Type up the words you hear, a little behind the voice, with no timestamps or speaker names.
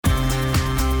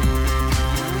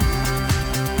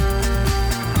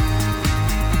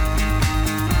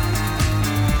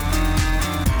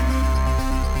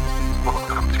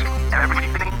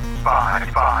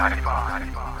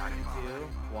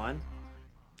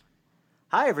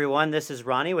Hi, everyone. This is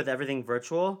Ronnie with Everything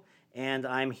Virtual, and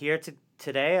I'm here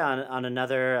today on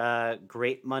another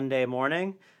great Monday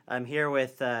morning. I'm here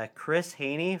with Chris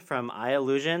Haney from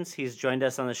iIllusions. He's joined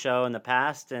us on the show in the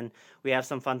past, and we have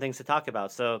some fun things to talk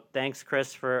about. So thanks,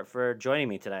 Chris, for joining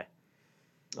me today.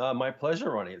 My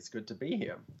pleasure, Ronnie. It's good to be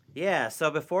here. Yeah,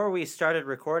 so before we started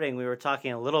recording, we were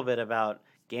talking a little bit about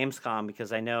Gamescom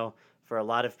because I know for a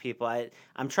lot of people,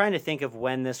 I'm trying to think of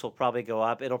when this will probably go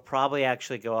up. It'll probably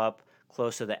actually go up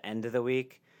close to the end of the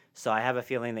week. So I have a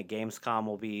feeling that Gamescom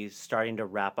will be starting to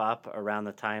wrap up around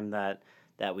the time that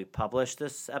we publish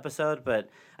this episode. But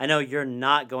I know you're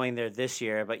not going there this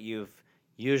year, but you've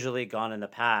usually gone in the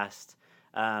past.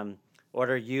 Um, what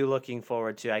are you looking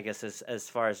forward to, I guess, as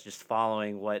far as just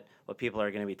following what people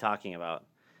are going to be talking about?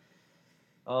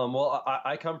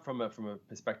 I come from a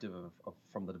perspective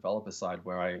from the developer side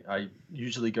where I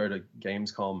usually go to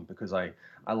Gamescom because I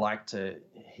like to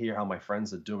hear how my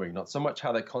friends are doing, not so much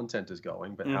how their content is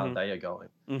going, but how Mm-hmm. they are going.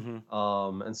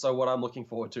 Mm-hmm. And so what I'm looking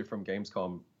forward to from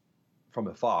Gamescom from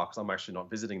afar, because I'm actually not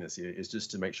visiting this year, is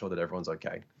just to make sure that everyone's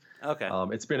okay. Okay.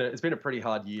 It's been a pretty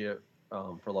hard year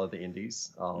for a lot of the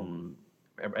indies. Mm-hmm.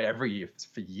 Every year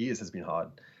for years has been hard.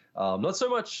 Not so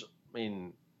much, I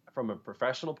mean, from a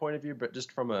professional point of view, but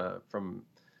just from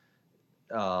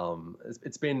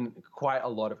it's been quite a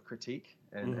lot of critique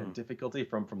Mm-hmm. and difficulty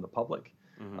from the public.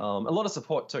 Mm-hmm. A lot of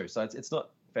support too. So it's not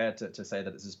fair to say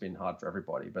that it's just been hard for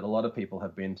everybody, but a lot of people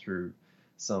have been through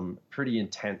some pretty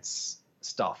intense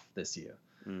stuff this year,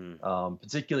 Mm.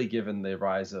 particularly given the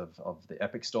rise of the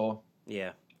Epic Store.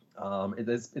 Yeah.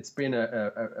 It's been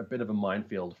a bit of a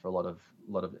minefield for a lot of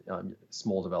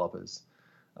small developers,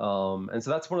 and so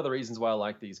that's one of the reasons why I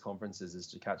like these conferences is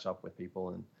to catch up with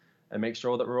people and make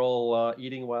sure that we're all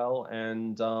eating well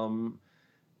and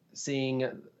seeing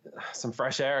some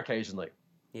fresh air occasionally.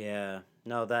 Yeah.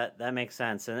 No, that makes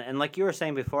sense. And like you were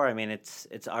saying before, I mean, it's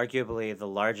arguably the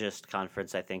largest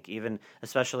conference, I think, even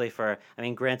especially for, I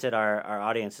mean, granted our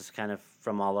audience is kind of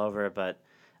from all over, but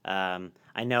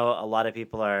I know a lot of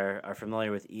people are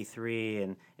familiar with E3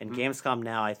 and Mhm. Gamescom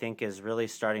now, I think, is really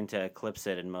starting to eclipse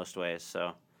it in most ways.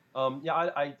 So,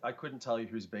 Yeah, I couldn't tell you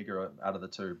who's bigger out of the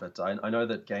two, but I know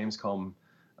that Gamescom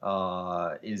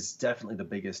is definitely the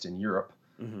biggest in Europe.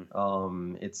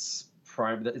 mm-hmm. It's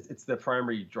the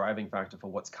primary driving factor for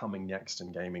what's coming next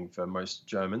in gaming for most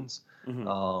Germans,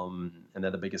 Mm-hmm. and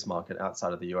they're the biggest market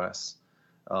outside of the US.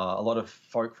 A lot of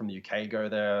folk from the UK go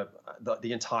there.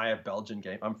 The entire Belgian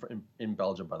game. in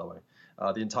Belgium, by the way.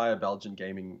 The entire Belgian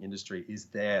gaming industry is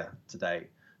there today.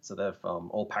 So they've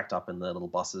all packed up in their little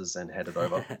buses and headed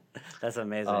over. That's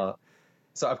amazing. Uh,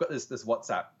 so I've got this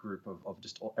WhatsApp group of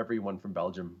just everyone from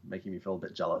Belgium making me feel a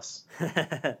bit jealous.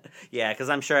 Yeah, because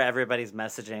I'm sure everybody's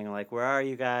messaging like, "Where are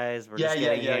you guys? We're Yeah, just yeah,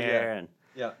 getting yeah, yeah. here." And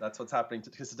Yeah, that's what's happening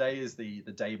because today is the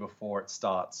day before it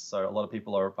starts. So a lot of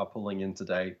people are pulling in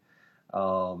today.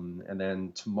 And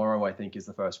then tomorrow, I think, is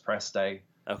the first press day.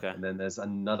 okay, And then there's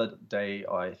another day,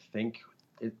 I think,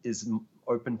 it is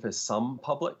open for some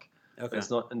public, but okay. it's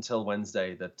not until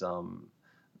Wednesday that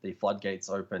the floodgates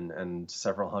open and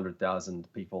several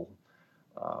 100,000 people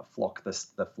flock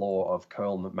the floor of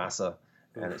Köln Messe.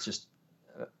 And it's Oof. just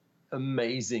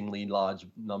amazingly large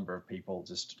number of people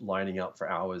just lining up for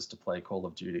hours to play Call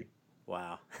of Duty.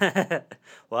 Wow.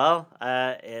 Well,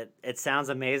 it sounds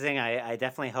amazing. I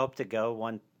definitely hope to go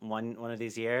one of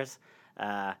these years.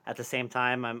 At the same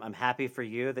time, I'm happy for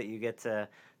you that you get to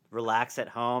relax at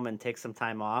home and take some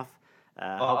time off.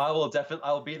 Hope I will definitely.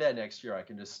 I'll be there next year. I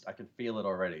can feel it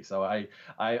already. So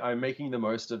I'm making the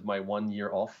most of my 1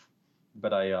 year off,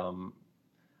 but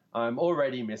I'm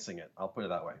already missing it. I'll put it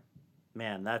that way.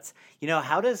 Man, that's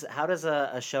how does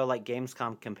a show like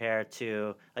Gamescom compare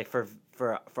to like for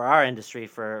our industry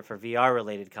for VR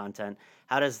related content?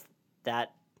 How does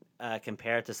that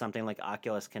compare to something like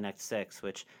Oculus Connect 6,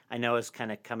 which I know is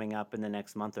kind of coming up in the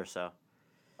next month or so?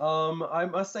 I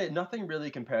must say nothing really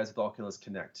compares with Oculus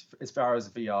Connect as far as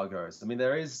VR goes. I mean,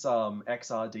 there is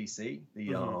XRDC, the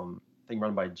Mm-hmm. thing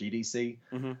run by GDC,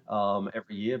 Mm-hmm.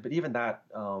 every year, but even that,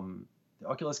 the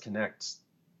Oculus Connect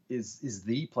is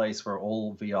the place where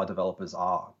all VR developers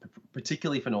are,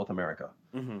 particularly for North America.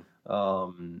 Mm-hmm.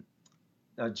 Um,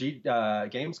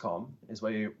 Gamescom is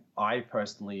where I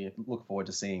personally look forward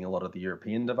to seeing a lot of the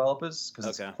European developers because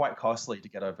it's Okay. quite costly to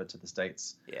get over to the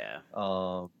States, Yeah.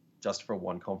 um, just for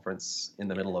one conference in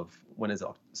the Yeah. middle of when is it?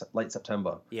 Late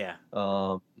September. Yeah.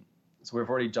 Um, so we've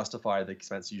already justified the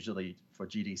expense usually for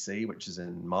GDC, which is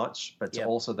in March, but to Yep.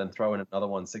 also then throw in another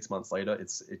one 6 months later,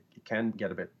 it can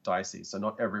get a bit dicey. So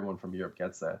not everyone from Europe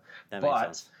gets there, That makes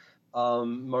but sense.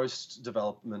 most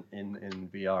development in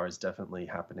VR is definitely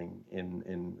happening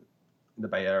in the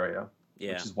Bay Area.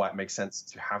 Yeah. which is why it makes sense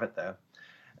to have it there.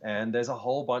 And there's a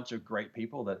whole bunch of great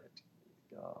people that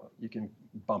you can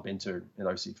bump into in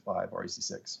OC5 or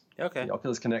OC6. Okay. The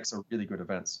Oculus Connects are really good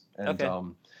events, and Okay.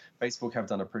 Facebook have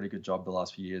done a pretty good job the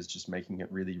last few years just making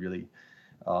it really, really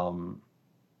um,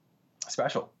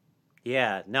 special.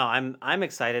 Yeah, no, I'm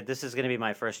excited. This is going to be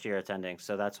my first year attending,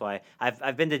 so that's why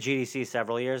I've been to GDC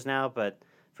several years now, but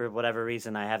for whatever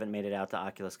reason I haven't made it out to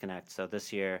Oculus Connect. So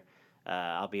this year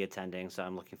I'll be attending, so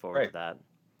I'm looking forward to Great. that.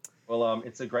 Well,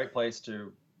 it's a great place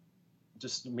to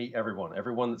just meet everyone.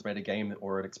 Everyone that's made a game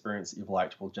or an experience that you've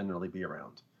liked will generally be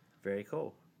around. Very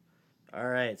cool. All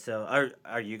right, so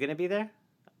are you going to be there?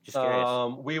 Just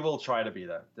curious. We will try to be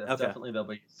there. Okay. Definitely, there'll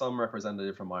be some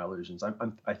representative from My Illusions.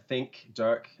 I think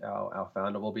Dirk, our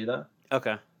founder, will be there.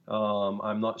 Okay.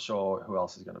 I'm not sure who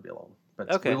else is going to be along, but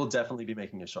we Okay. will definitely be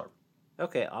making a show.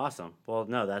 Okay, awesome. Well,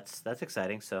 no, that's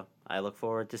exciting. So I look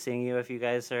forward to seeing you if you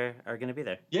guys are going to be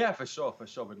there. Yeah, for sure, for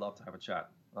sure. We'd love to have a chat.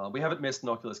 We haven't missed an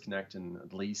Oculus Connect in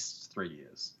at least 3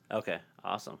 years. Okay,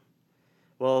 awesome.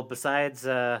 Well, besides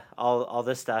all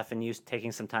this stuff and you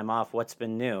taking some time off, what's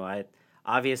been new? I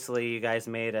obviously you guys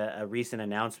made a recent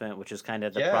announcement, which is kind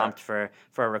of the Yeah, prompt for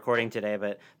a recording today.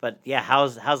 But yeah,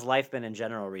 how's life been in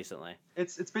general recently?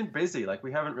 it's been busy. Like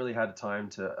we haven't really had time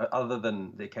to, other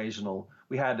than the occasional.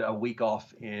 We had a week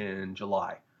off in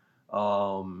July.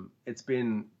 It's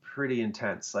been pretty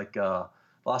intense. Like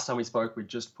last time we spoke, we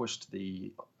just pushed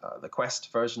the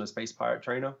Quest version of Space Pirate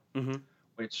Trainer, Mm-hmm.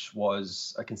 which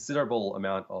was a considerable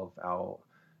amount of our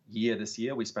year this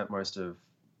year. We spent most of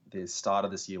the start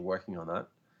of this year working on that,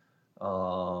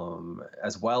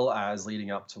 as well as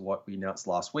leading up to what we announced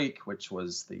last week, which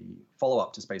was the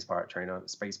follow-up to Space Pirate Trainer,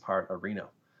 Space Pirate Arena.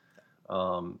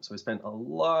 So we spent a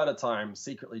lot of time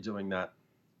secretly doing that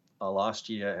last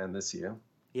year and this year.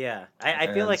 Yeah, I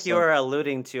feel And like you so, were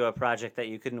alluding to a project that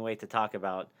you couldn't wait to talk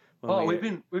about when oh, we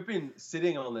we've were. been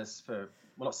sitting on this for,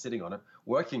 well, not sitting on it,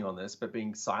 working on this, but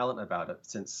being silent about it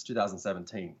since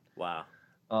 2017. Wow.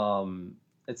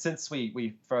 It's since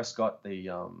we first got the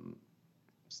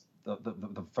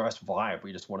first Vive,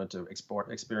 we just wanted to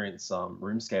experience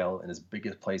room scale in as big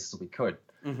a place as we could,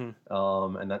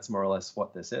 Mm-hmm. and that's more or less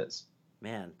what this is.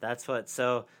 Man, that's what.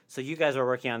 So you guys were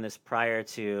working on this prior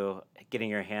to getting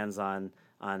your hands on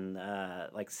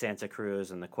like Santa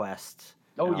Cruz and the Quest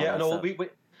and Oh all yeah, that no, stuff.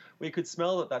 we could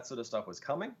smell that sort of stuff was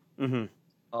coming.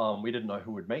 Mm-hmm. We didn't know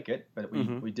who would make it, but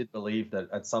Mm-hmm. we did believe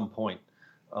that at some point,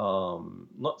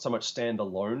 not so much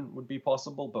standalone would be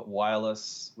possible, but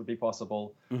wireless would be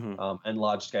possible, Mm-hmm. and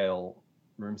large scale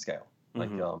room scale. Like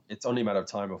Mm-hmm. it's only a matter of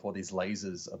time before these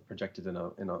lasers are projected in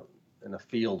a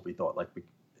field. We thought it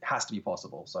has to be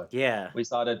possible. So Yeah. we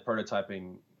started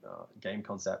prototyping game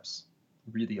concepts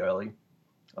really early.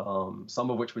 Some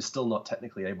of which we're still not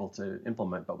technically able to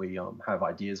implement, but we have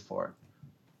ideas for it.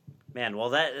 Man, well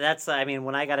that's I mean,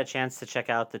 when I got a chance to check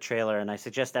out the trailer, and I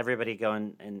suggest everybody go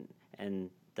and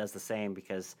does the same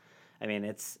because I mean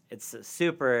it's a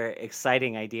super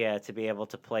exciting idea to be able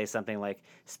to play something like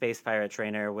Space Pirate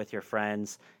Trainer with your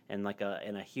friends in like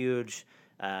a huge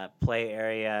play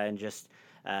area and just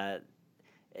uh,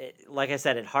 like I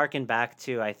said, it harkened back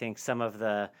to I think some of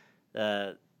the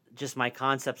just my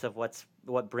concepts of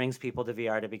what brings people to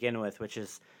VR to begin with, which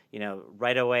is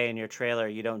right away in your trailer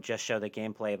you don't just show the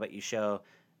gameplay, but you show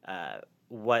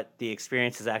what the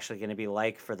experience is actually going to be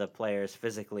like for the players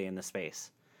physically in the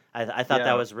space. I thought that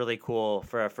Yeah, was really cool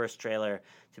for a first trailer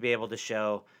to be able to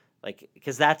show like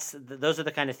because those are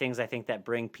the kind of things I think that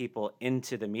bring people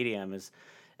into the medium is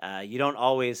you don't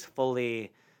always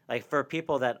fully like for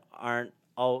people that aren't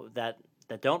all that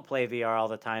don't play VR all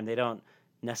the time, they don't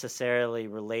necessarily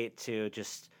relate to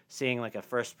just seeing like a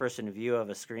first person view of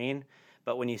a screen,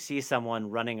 but when you see someone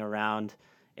running around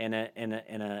in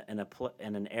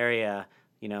an area,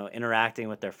 interacting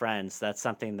with their friends, that's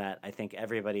something that I think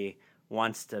everybody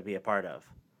wants to be a part of.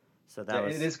 So yeah, that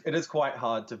was it is quite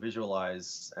hard to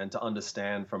visualize and to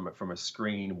understand from a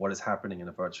screen what is happening in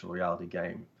a virtual reality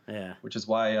game, yeah. which is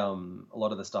why a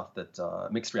lot of the stuff that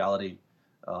mixed reality,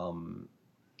 um,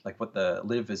 like what the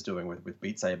Live is doing with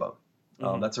Beat Saber,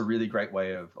 Mhm. that's a really great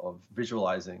way of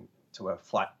visualizing to a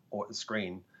flat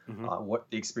screen Mhm. what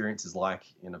the experience is like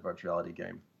in a virtual reality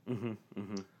game. Mhm.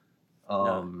 Mhm.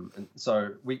 No. And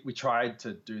so we tried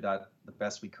to do that the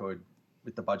best we could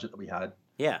with the budget that we had,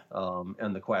 Yeah.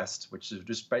 and the Quest, which is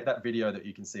just that video that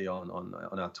you can see on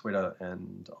our Twitter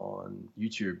and on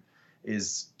YouTube,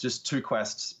 is just two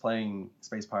Quests playing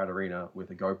Space Pirate Arena with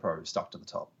a GoPro stuck to the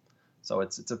top. So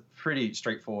it's a pretty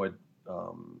straightforward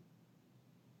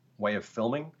way of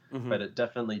filming, Mhm. but it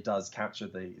definitely does capture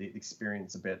the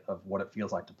experience a bit of what it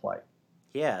feels like to play.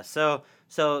 Yeah. So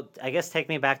I guess take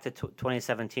me back to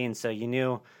 2017. So you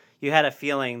knew you had a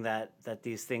feeling that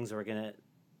these things were gonna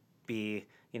be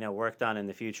worked on in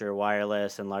the future,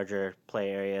 wireless and larger play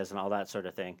areas and all that sort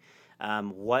of thing.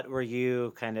 What were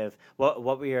you kind of what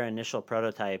were your initial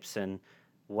prototypes, and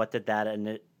what did that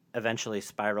eventually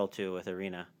spiral to with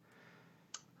Arena?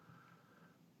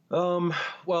 Um,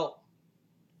 well,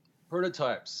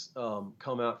 prototypes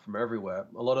come out from everywhere.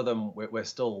 A lot of them we're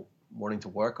still wanting to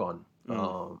work on.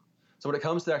 Mm, So when it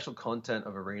comes to the actual content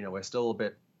of Arena, we're still a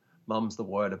bit mum's the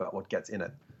word about what gets in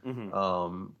it,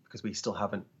 mm-hmm. because we still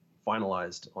haven't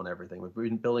finalized on everything. We've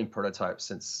been building prototypes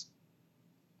since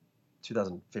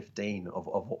 2015 of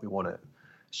what we want to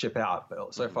ship out,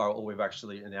 but so Mm-hmm. far all we've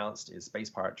actually announced is Space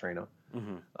Pirate Trainer.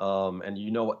 Mm-hmm. And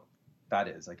you know what that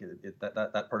is, like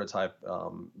that prototype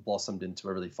blossomed into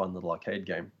a really fun little arcade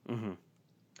game.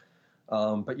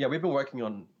 Mm-hmm. But yeah, we've been working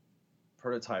on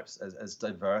prototypes as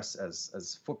diverse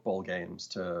as football games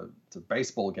to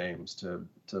baseball games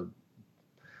to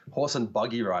horse and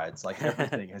buggy rides. Like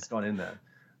everything has gone in there.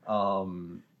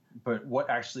 But what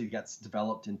actually gets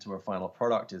developed into a final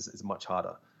product is much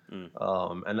harder.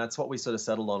 Mm, And that's what we sort of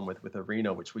settled on with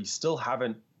Arena, which we still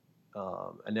haven't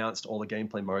announced all the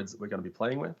gameplay modes that we're going to be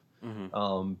playing with.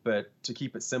 mm-hmm. But to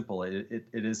keep it simple, it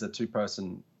is a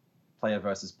two-person player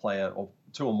versus player, or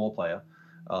two or more player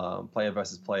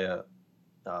versus player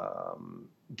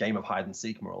game of hide and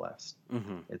seek, more or less.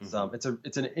 Mm-hmm. It's Mm-hmm.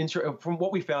 it's an intro from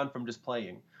what we found from just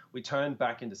playing. We turned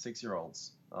back into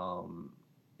 6-year-olds.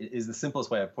 It is the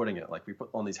simplest way of putting it. Like we put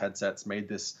on these headsets, made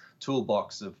this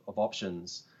toolbox of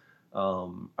options,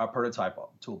 our prototype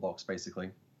toolbox basically,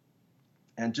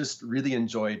 and just really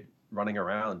enjoyed running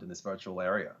around in this virtual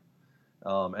area.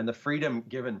 And the freedom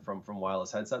given from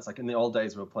wireless headsets, like in the old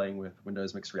days, we were playing with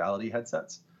Windows Mixed Reality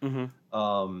headsets,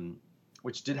 Mm-hmm.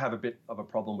 which did have a bit of a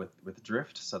problem with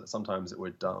drift, so that sometimes it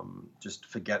would just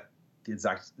forget the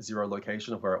exact zero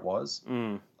location of where it was.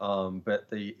 Mm, But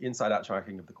the inside-out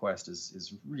tracking of the Quest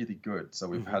is really good, so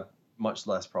we've mm-hmm. had much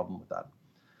less problem with that.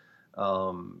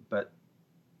 But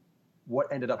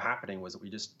what ended up happening was that we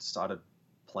just started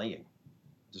playing,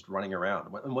 just running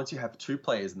around. And once you have two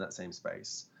players in that same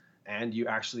space, and you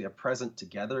actually are present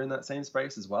together in that same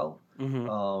space as well,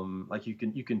 Mm-hmm. like you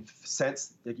can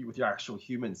sense, like with your actual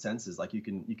human senses, like you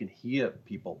can hear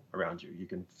people around you, you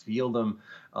can feel them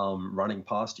running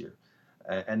past you,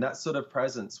 and that sort of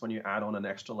presence, when you add on an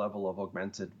extra level of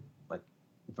augmented, like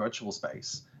virtual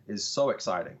space, is so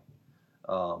exciting,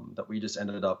 that we just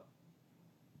ended up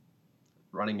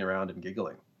running around and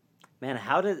giggling. Man,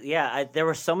 how did there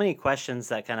were so many questions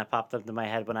that kind of popped up in my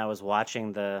head when I was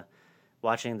watching the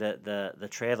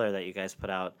trailer that you guys put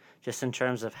out, just in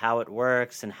terms of how it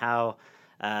works and how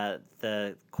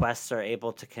the quests are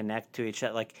able to connect to each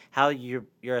other, like how you're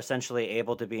essentially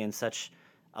able to be in such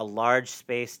a large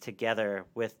space together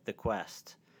with the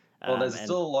quest. Well, And there's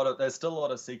still a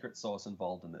lot of secret sauce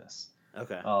involved in this.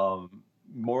 okay,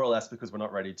 More or less because we're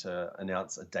not ready to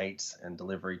announce a date and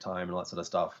delivery time and all that sort of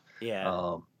stuff.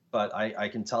 yeah, But I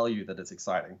can tell you that it's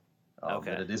exciting, that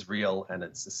okay, it is real, and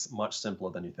it's much simpler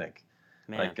than you think.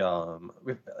 man, Like,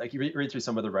 like you read through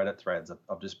some of the Reddit threads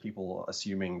of just people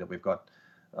assuming that we've got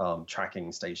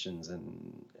tracking stations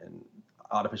and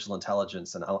artificial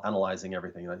intelligence and analyzing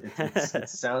everything. Like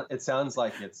it sounds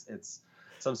like it's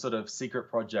some sort of secret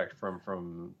project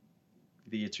from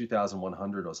the year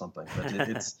 2100 or something, but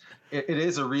it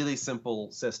is a really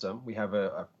simple system. We have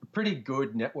a pretty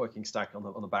good networking stack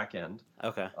on the back end,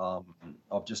 okay, of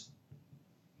just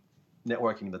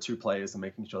networking the two players and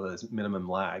making sure there's minimum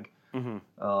lag. mm-hmm.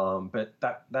 But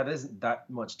that isn't that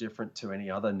much different to any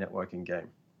other networking game.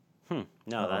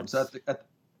 No, So that's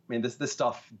I mean, this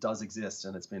stuff does exist,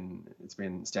 and it's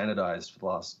been standardized for the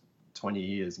last 20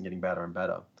 years and getting better and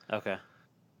better. okay,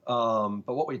 But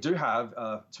what we do have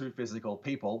are two physical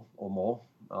people or more,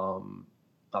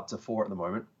 up to four at the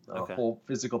moment, okay, four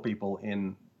physical people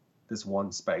in this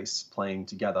one space playing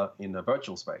together in a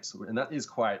virtual space, and that is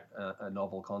quite a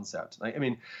novel concept. I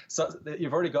mean, so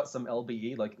you've already got some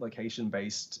LBE, like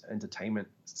location-based entertainment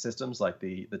systems, like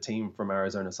the team from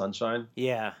Arizona Sunshine,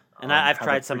 yeah, and I've have a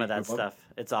tried some pretty of that good one, stuff.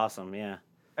 It's awesome, yeah,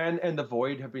 and the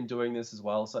Void have been doing this as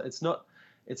well. So it's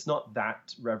not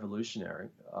that revolutionary.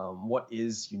 What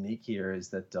is unique here is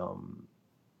that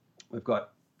we've got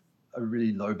a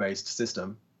really low-based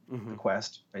system, mm-hmm. the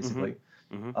Quest, Mm-hmm. basically,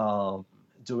 Mm-hmm.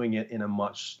 doing it in a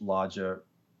much larger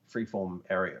freeform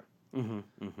area. Mm-hmm.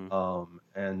 Mm-hmm.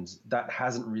 And that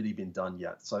hasn't really been done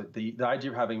yet. So the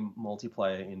idea of having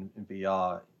multiplayer in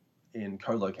VR in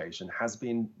co-location has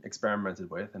been experimented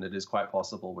with, and it is quite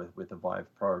possible with the Vive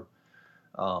Pro,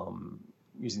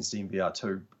 using Steam VR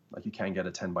 2. Like you can get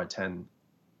a 10 by 10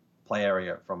 play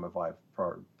area from a Vive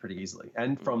Pro pretty easily,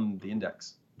 and from the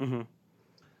Index. Mm-hmm.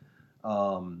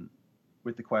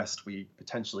 With the Quest, we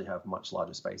potentially have much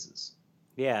larger spaces.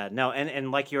 Yeah, no,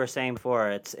 and like you were saying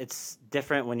before, it's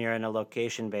different when you're in a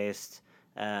location-based,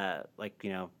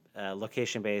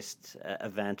 location-based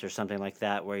event or something like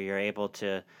that, where you're able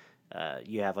to,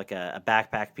 you have like a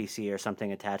backpack PC or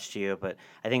something attached to you. But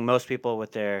I think most people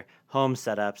with their home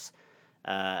setups,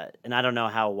 and I don't know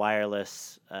how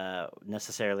wireless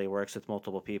necessarily works with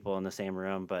multiple people in the same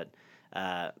room, but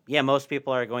yeah, most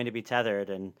people are going to be tethered,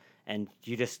 and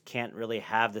you just can't really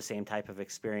have the same type of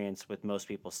experience with most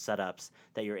people's setups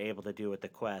that you're able to do with the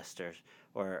Quest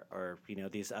or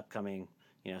these upcoming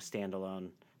standalone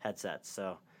headsets.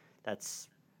 So that's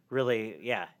really,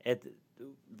 yeah, it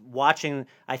watching.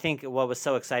 I think what was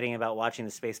so exciting about watching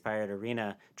the Space Pirate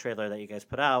Arena trailer that you guys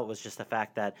put out was just the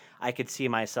fact that I could see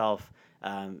myself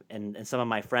and some of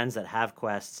my friends that have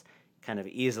Quests kind of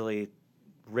easily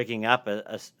rigging up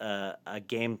a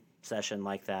game session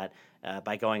like that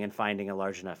by going and finding a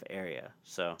large enough area.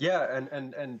 So Yeah,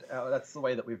 and that's the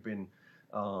way that we've been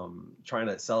trying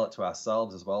to sell it to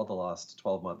ourselves as well the last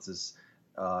 12 months is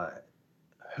uh,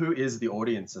 who is the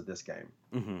audience of this game?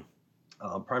 mm-hmm.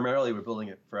 Primarily, we're building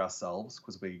it for ourselves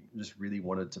because we just really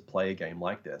wanted to play a game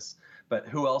like this. But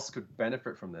who else could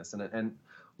benefit from this? And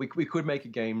we could make a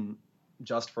game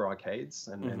just for arcades,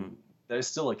 and there's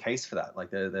still a case for that. Like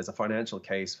there's a financial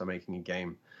case for making a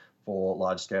game for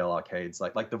large scale arcades,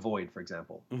 like the Void, for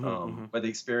example, where the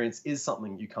experience is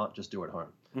something you can't just do at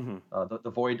home.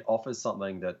 The Void offers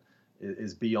something that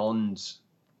is beyond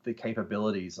the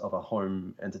capabilities of a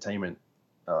home entertainment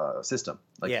system.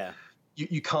 Like Yeah.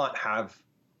 you can't have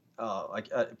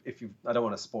if you I don't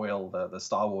want to spoil the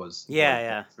Star Wars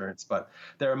Yeah. experience, but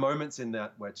there are moments in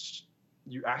that which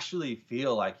you actually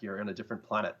feel like you're in a different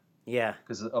planet Yeah.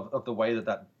 because of the way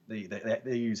that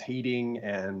they use heating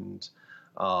and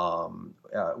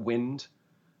wind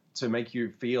to make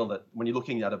you feel that when you're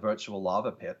looking at a virtual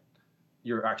lava pit,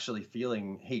 you're actually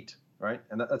feeling heat, right?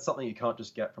 And that's something you can't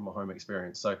just get from a home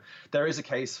experience. So there is a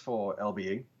case for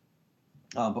LBE,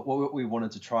 but what we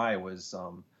wanted to try was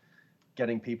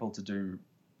getting people to do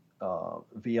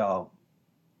VR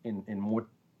in more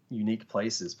unique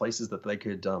places that they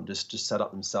could just set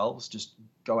up themselves, just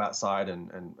go outside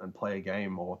and play a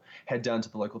game, or head down to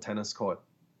the local tennis court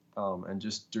and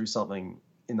just do something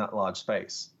in that large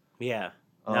space. Yeah.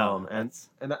 No, And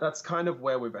that's kind of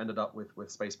where we've ended up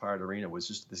with Space Pirate Arena, was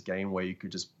just this game where you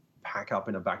could just pack up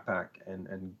in a backpack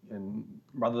and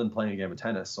rather than playing a game of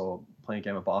tennis or playing a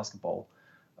game of basketball,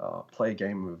 play a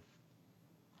game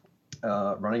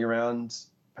of running around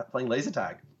playing laser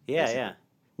tag. yeah, Basically. yeah.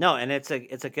 No, and it's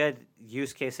a good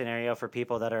use case scenario for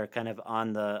people that are kind of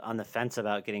on the fence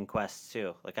about getting quests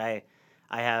too. Like I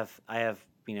have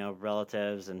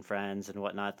relatives and friends and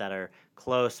whatnot that are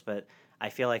close, but I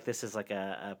feel like this is like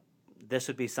this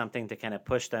would be something to kind of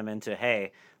push them into,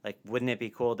 hey, like wouldn't it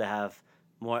be cool to have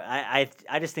more? I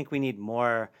just think we need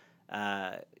more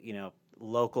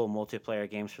local multiplayer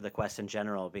games for the Quest in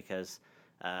general, because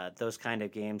those kind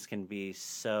of games can be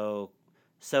so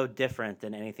different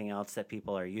than anything else that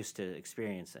people are used to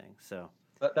experiencing. So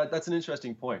That's an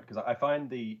interesting point, because I find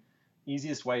the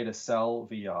easiest way to sell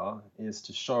VR is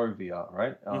to show VR,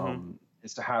 right?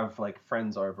 Is to have like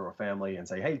friends over or family and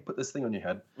say, "Hey, put this thing on your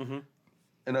head."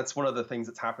 And that's one of the things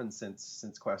that's happened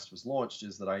since Quest was launched,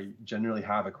 is that I generally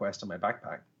have a Quest in my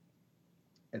backpack.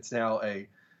 It's now a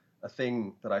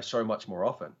thing that I show much more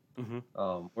often.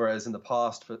 Whereas in the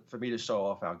past, for me to show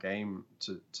off our game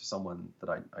to someone that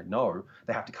I know,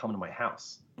 they have to come to my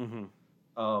house. And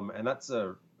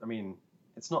I mean,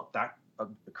 it's not that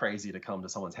crazy to come to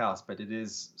someone's house, but it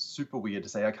is super weird to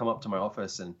say, I come up to my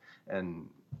office and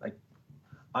like,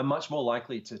 I'm much more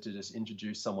likely to just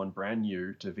introduce someone brand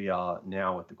new to VR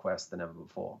now with the Quest than ever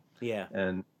before. yeah.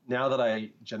 And now that I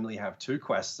generally have 2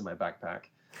 Quests in my backpack,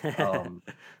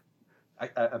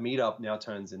 a meetup now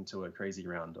turns into a crazy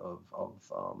round of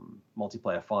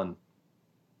multiplayer fun.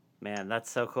 Man,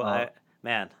 that's so cool. I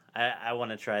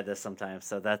want to try this sometime.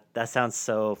 So that sounds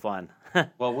so fun.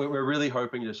 Well, we're really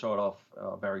hoping to show it off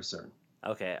very soon.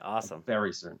 Okay, awesome.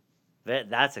 Very soon.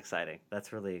 That's exciting.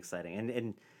 That's really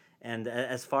exciting. And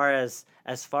as far as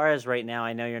right now,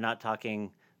 I know you're not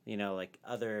talking, like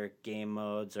other game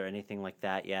modes or anything like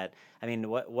that yet. I mean,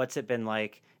 what's it been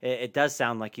like? It does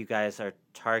sound like you guys are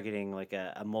targeting like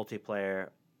a multiplayer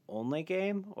only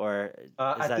game, or is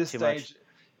At that this too stage,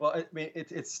 much? Well, I mean,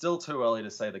 it's still too early to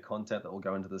say the content that will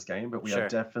go into this game, but we are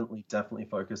Sure. definitely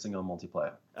focusing on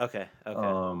multiplayer. Okay.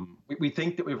 Okay. We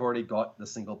think that we've already got the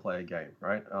single player game,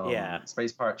 right? Yeah.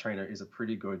 Space Pirate Trainer is a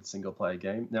pretty good single player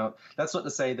game. Now, that's not to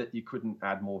say that you couldn't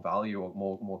add more value or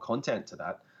more content to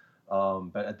that.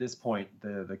 But at this point,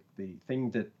 the thing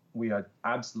that we are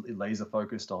absolutely laser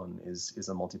focused on is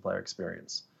a multiplayer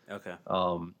experience, Okay.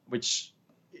 which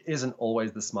isn't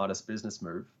always the smartest business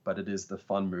move, but it is the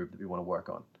fun move that we want to work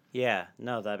on. Yeah,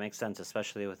 no, that makes sense,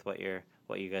 especially with what you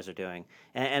guys are doing.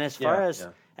 And Yeah,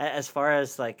 yeah. as far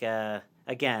as like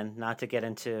again, not to get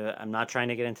into, I'm not trying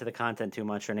to get into the content too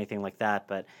much or anything like that,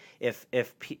 but if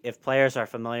players are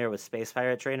familiar with Space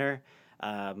Pirate Trainer,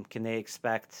 can they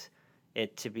expect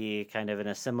it to be kind of in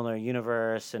a similar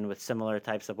universe and with similar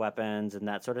types of weapons and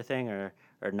that sort of thing, or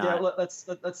Yeah, not?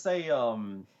 let's say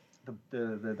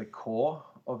the core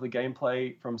of the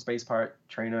gameplay from Space Pirate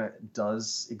Trainer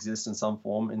does exist in some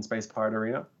form in Space Pirate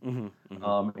Arena. Mm-hmm,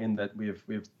 mm-hmm. In that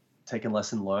we've taken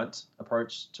lesson learnt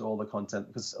approach to all the content,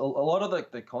 because a lot of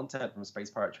the content from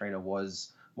Space Pirate Trainer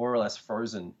was more or less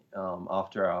frozen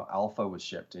after our alpha was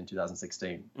shipped in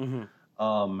 2016.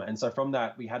 Mm-hmm. And so from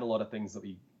that, we had a lot of things that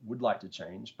we would like to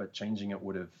change, but changing it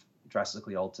would have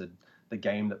drastically altered the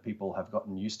game that people have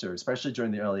gotten used to, especially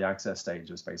during the early access stage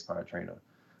of Space Pirate Trainer.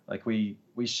 Like we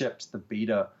shipped the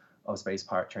beta of Space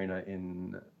Pirate Trainer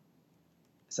in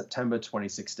September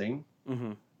 2016.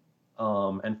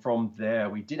 Mm-hmm. And from there,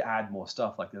 we did add more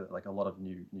stuff, like a lot of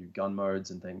new gun modes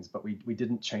and things, but we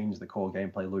didn't change the core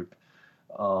gameplay loop,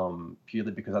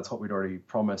 purely because that's what we'd already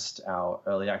promised our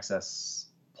early access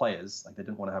players. Like they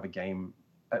didn't want to have a game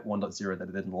at 1.0 that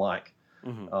they didn't like.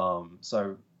 Mm-hmm.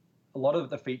 So a lot of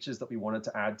the features that we wanted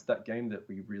to add to that game that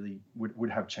we really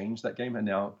would have changed that game, and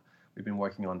now we've been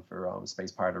working on for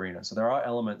Space Pirate Arena. So there are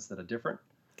elements that are different.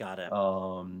 Got it.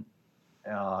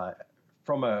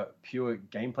 From a pure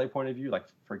gameplay point of view, like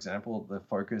for example, the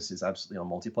focus is absolutely on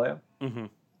multiplayer. Mm-hmm.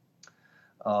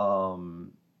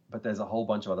 But there's a whole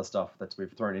bunch of other stuff that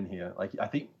we've thrown in here. Like I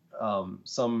think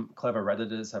some clever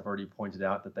Redditors have already pointed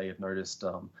out that they have noticed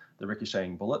the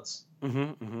ricocheting bullets.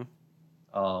 Mm-hmm.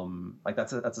 Mm-hmm. Like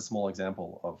that's a small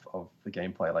example of the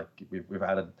gameplay. Like we've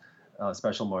added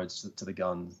special modes to the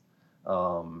guns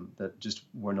that just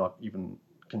were not even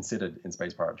considered in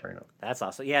Space Pirate Trainer. That's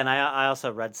awesome. Yeah, and I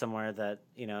also read somewhere that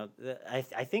I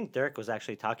think Dirk was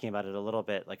actually talking about it a little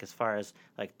bit, like as far as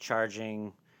like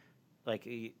charging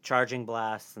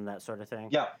blasts and that sort of thing.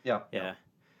 Yeah.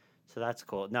 So that's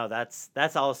cool. No,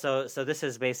 that's also, so this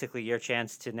is basically your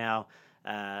chance to now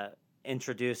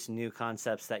introduce new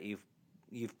concepts that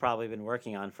you've probably been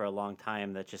working on for a long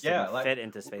time that just didn't fit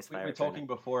into Space Pirate. We were talking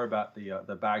before about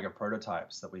the bag of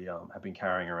prototypes that we have been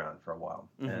carrying around for a while,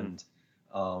 and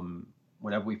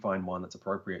whenever we find one that's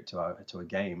appropriate to a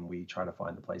game, we try to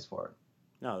find the place for it.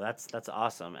 No, that's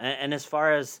awesome. And as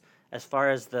far as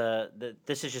the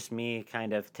this is just me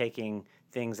kind of taking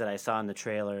things that I saw in the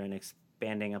trailer and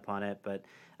expanding upon it, but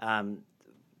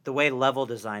the way level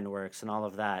design works and all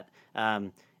of that,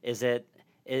 is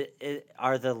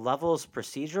are the levels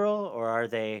procedural, or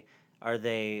are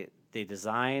they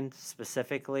designed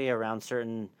specifically around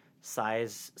certain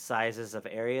sizes of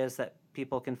areas that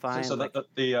people can find? So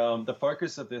the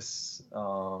focus of this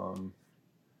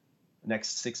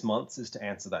next 6 months is to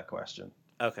answer that question.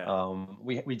 Okay.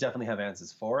 We definitely have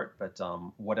answers for it, but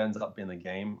what ends up in the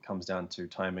game comes down to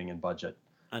timing and budget.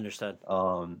 Understood.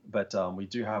 But we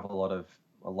do have a lot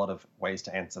of ways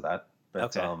to answer that.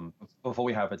 But okay. Before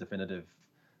we have a definitive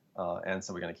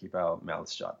answer, we're going to keep our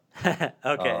mouths shut.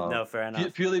 Okay. No, fair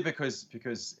enough. Purely because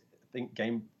I think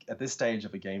at this stage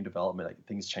of a game development, like,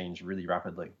 things change really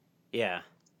rapidly. Yeah.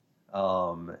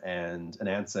 And an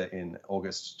answer in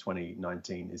August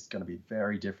 2019 is going to be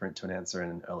very different to an answer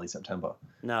in early September.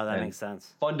 No, that makes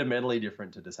sense. Fundamentally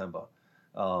different to December.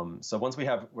 So once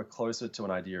we're closer to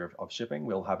an idea of shipping,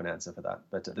 we'll have an answer for that.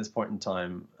 But at this point in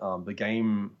time, the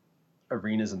game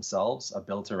arenas themselves are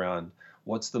built around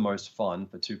what's the most fun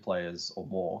for 2 players or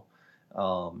more.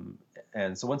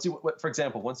 And so for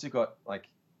example, once you've got like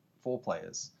 4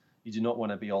 players, you do not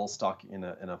want to be all stuck in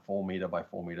a 4 meter by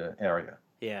 4 meter area.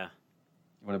 Yeah.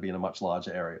 You want to be in a much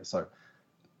larger area. So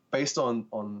based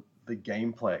on the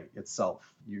gameplay itself,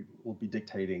 you will be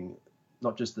dictating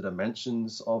not just the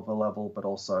dimensions of a level, but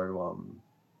also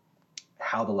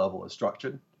how the level is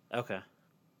structured. Okay.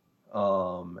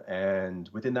 And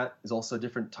within that is also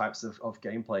different types of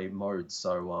gameplay modes.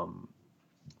 So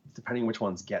depending which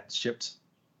ones get shipped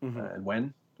and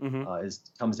when,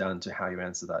 comes down to how you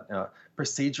answer that.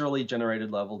 Procedurally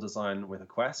generated level design with a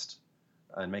quest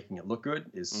and making it look good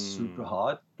is super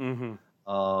hard.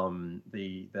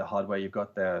 The hardware you've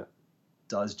got there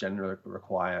does generally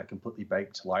require completely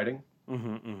baked lighting,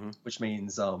 which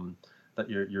means that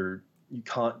you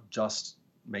can't just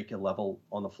make a level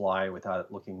on the fly without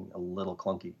it looking a little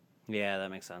clunky. Yeah, that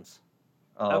makes sense.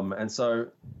 Okay. And so,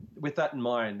 with that in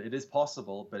mind, it is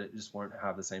possible, but it just won't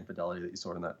have the same fidelity that you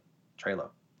saw in that trailer.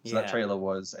 So that Yeah. trailer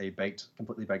was a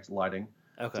completely baked lighting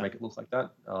Okay. to make it look like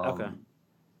that. Okay.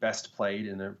 Best played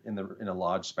in a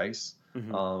large space,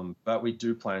 but we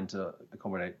do plan to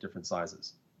accommodate different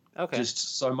sizes. Okay.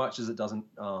 Just so much as it doesn't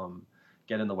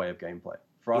get in the way of gameplay.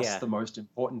 For us, Yeah. the most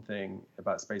important thing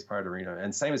about Space Pirate Arena,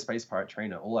 and same as Space Pirate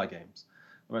Trainer, all our games,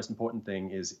 the most important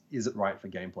thing is it right for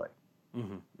gameplay?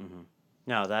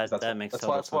 No, that makes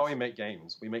total sense. That's why we make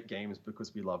games. We make games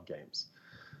because we love games,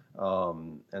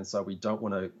 and so we don't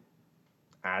want to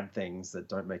add things that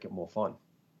don't make it more fun.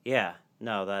 Yeah,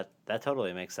 no, that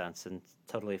totally makes sense and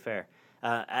totally fair.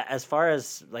 As far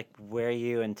as like where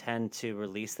you intend to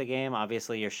release the game,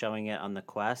 obviously you're showing it on the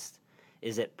Quest.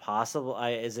 Is it possible?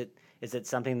 Is it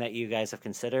something that you guys have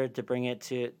considered to bring it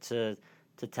to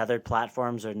tethered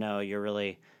platforms, or no? You're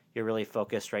really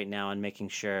focused right now on making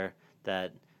sure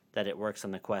that it works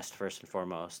on the Quest first and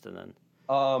foremost, and then.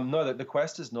 No, the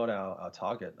Quest is not our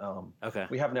target. Okay.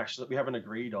 We haven't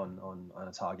agreed on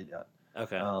a target yet.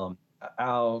 Okay.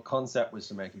 Our concept was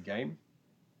to make a game,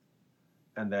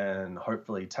 and then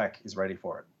hopefully tech is ready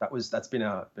for it. That's been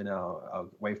our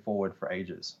way forward for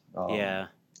ages. Yeah.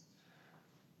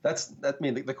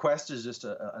 The Quest is just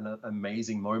an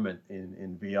amazing moment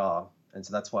in VR, and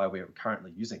so that's why we're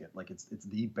currently using it. Like it's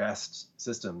the best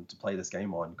system to play this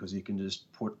game on, because you can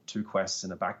just put 2 quests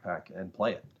in a backpack and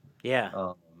play it.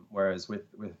 Yeah. Whereas with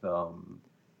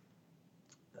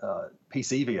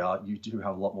PC VR, you do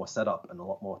have a lot more setup and a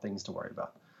lot more things to worry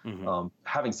about.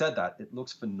 Having said that, it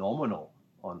looks phenomenal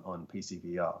on PC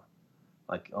VR.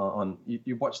 Like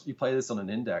you play this on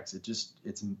an Index,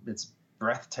 it's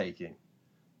breathtaking.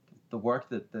 The work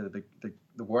that the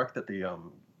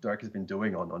director's been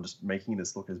doing on just making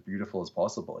this look as beautiful as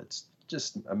possible, it's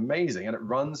just amazing, and it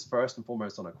runs first and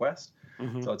foremost on a Quest.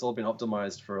 So it's all been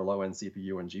optimized for a low-end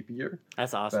CPU and GPU.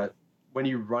 That's awesome. But when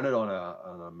you run it on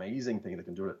an amazing thing that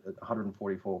can do it at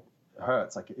 144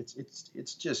 hertz, like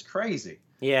it's just crazy.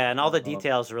 Yeah, and all the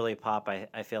details really pop.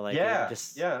 I feel like.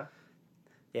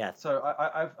 Yeah. So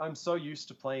I'm so used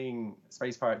to playing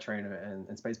Space Pirate Trainer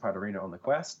and Space Pirate Arena on the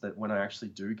Quest that when I actually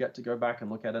do get to go back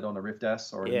and look at it on a Rift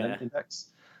S or an Index,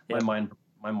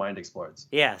 my mind explodes.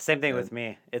 Yeah, same thing with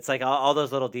me. It's like all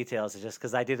those little details. It's just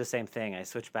because I do the same thing. I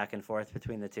switch back and forth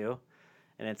between the two,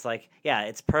 and it's like, yeah,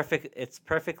 it's perfect. It's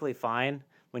perfectly fine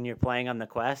when you're playing on the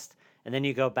Quest, and then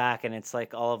you go back and it's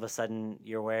like all of a sudden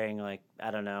you're wearing like, I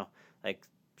don't know, like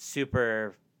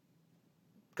super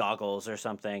goggles or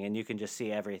something, and you can just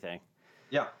see everything.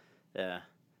 Yeah. Yeah.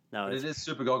 No, it is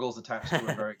super goggles attached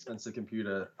to a very expensive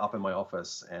computer up in my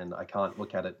office, and I can't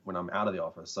look at it when I'm out of the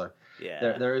office. So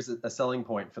there is a selling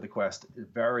point for the Quest,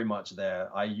 very much there.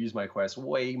 I use my Quest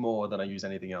way more than I use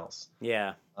anything else.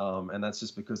 Yeah. And that's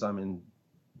just because I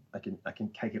can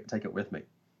take it with me.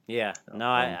 Yeah. No,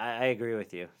 I agree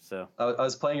with you. So I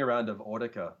was playing around of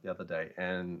Audica the other day,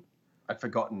 and I'd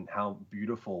forgotten how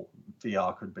beautiful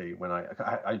VR could be when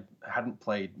I hadn't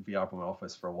played VR from my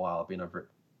office for a while. I've been over it.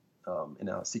 In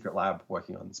our secret lab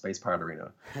working on Space Pirate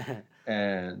Arena.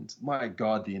 And my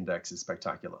God, the Index is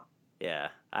spectacular. Yeah,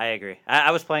 I agree.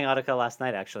 I was playing Audica last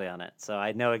night actually on it, so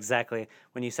I know exactly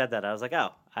when you said that. I was like,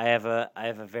 oh, I have a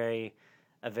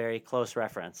very close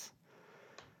reference.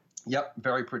 Yep,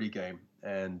 very pretty game,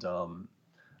 and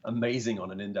amazing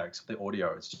on an Index. The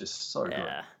audio is just so good.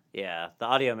 Yeah, the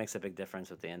audio makes a big difference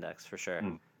with the Index for sure.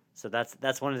 So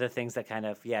that's one of the things that kind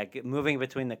of moving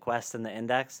between the Quest and the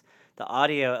Index, the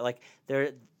audio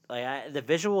the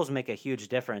visuals make a huge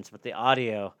difference, but the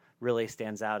audio really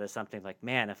stands out as something like,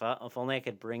 man, if only I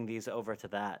could bring these over to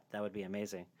that would be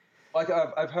amazing. Like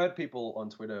I've heard people on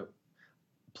Twitter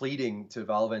pleading to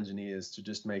Valve engineers to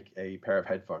just make a pair of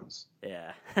headphones.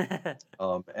 Yeah.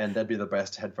 And they'd be the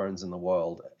best headphones in the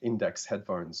world, Index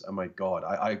headphones. Oh my God,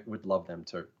 I would love them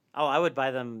too. Oh, I would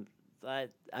buy them. I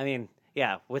mean.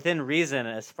 Yeah, within reason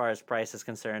as far as price is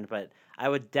concerned, but I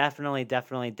would definitely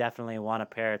want a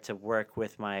pair to work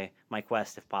with my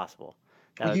Quest if possible.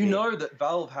 Well, you know that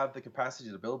Valve have the capacity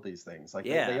to build these things. Like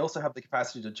they also have the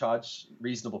capacity to charge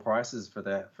reasonable prices for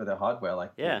their hardware.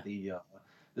 Like the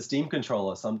Steam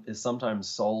controller is sometimes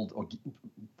sold or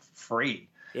free.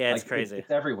 Yeah, it's crazy.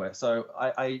 It's everywhere. So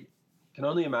I can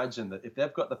only imagine that if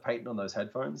they've got the patent on those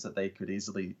headphones, that they could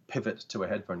easily pivot to a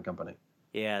headphone company.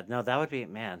 Yeah, no, that would be,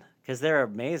 man, because they're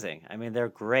amazing. I mean, they're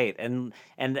great, and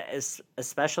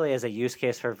especially as a use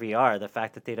case for VR, the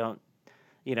fact that they don't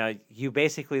you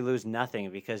basically lose nothing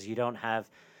because you don't have.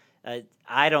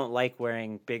 I don't like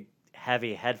wearing big,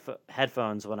 heavy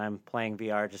headphones when I'm playing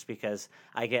VR just because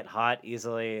I get hot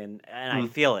easily and I Mm.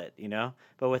 feel it.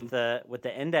 But with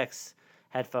the Index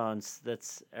headphones,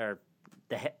 or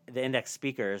the Index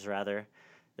speakers rather,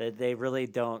 they really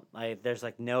don't like. There's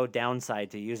like no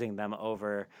downside to using them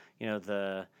over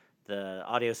the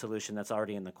audio solution that's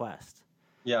already in the Quest.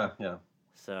 Yeah, yeah.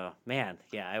 So man,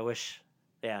 yeah, I wish.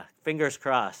 Yeah, fingers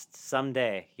crossed.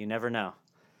 Someday, you never know.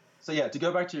 So yeah, to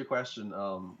go back to your question,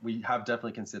 we have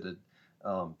definitely considered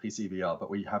PC VR, but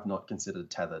we have not considered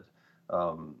tethered.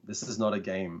 This is not a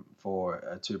game for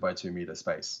a 2 by 2 meter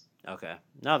space. Okay.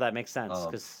 No, that makes sense Um,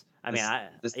 because I mean,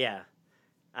 this this yeah,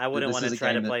 I wouldn't this want to is a try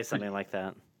to game that play something like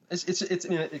that. it's I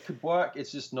mean, it could work.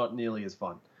 It's just not nearly as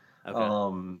fun.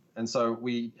 Okay. And so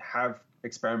we have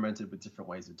experimented with different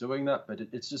ways of doing that, but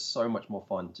it's just so much more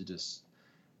fun to just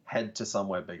head to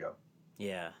somewhere bigger.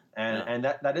 Yeah. And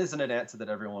No. that isn't an answer that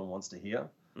everyone wants to hear,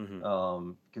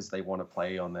 Mm-hmm. because they want to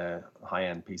play on their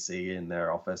high-end PC in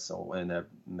their office or in their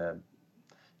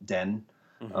den.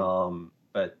 Mm-hmm.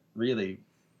 But really,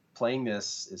 playing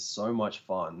this is so much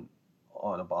fun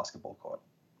on a basketball court.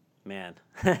 Man,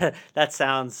 that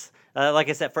sounds like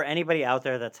I said. For anybody out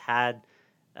there that's had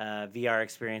VR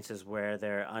experiences where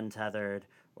they're untethered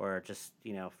or just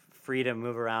free to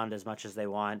move around as much as they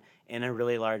want in a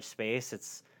really large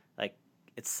space, like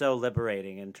it's so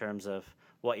liberating in terms of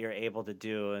what you're able to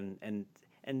do and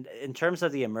in terms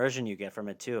of the immersion you get from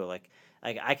it too. Like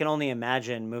I can only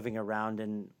imagine moving around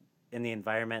in the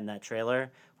environment in that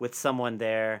trailer with someone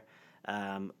there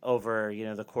over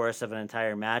the course of an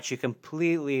entire match. You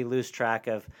completely lose track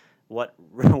of what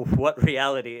what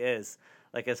reality is.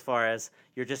 Like as far as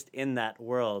you're just in that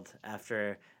world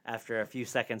after a few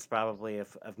seconds probably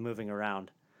of moving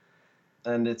around.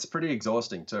 And it's pretty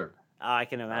exhausting too. Oh, I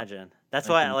can Uh, imagine. That's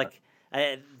I why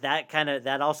can.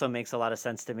 that also makes a lot of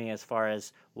sense to me as far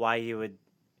as why you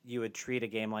would treat a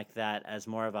game like that as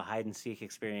more of a hide and seek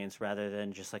experience rather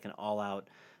than just like an all out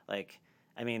like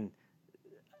I mean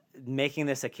making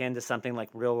this akin to something like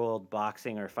real world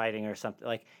boxing or fighting or something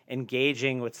like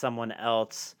engaging with someone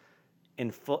else in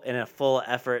a full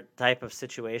effort type of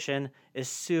situation is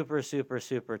super super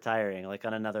super tiring like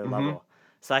on another Hmm. level.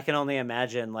 So I can only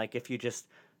imagine like if you just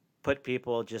put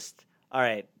people just all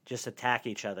right, just attack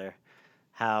each other,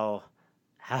 how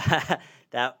how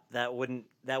that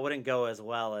wouldn't go as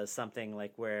well as something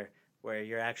like where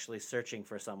you're actually searching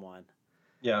for someone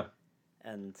Yeah.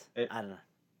 and It, I don't know.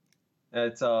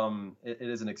 it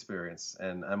is an experience,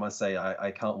 and I must say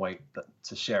I can't wait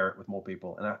to share it with more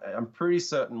people, and I'm pretty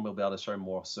certain we'll be able to show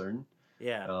more soon.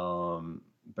 Yeah.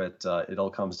 But it all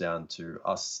comes down to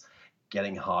us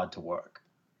getting hard to work.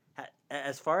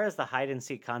 As far as the hide and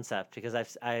seek concept, because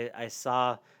I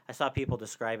saw people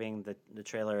describing the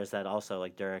trailer as that also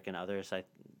like Derek and others.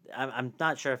 I'm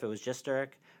not sure if it was just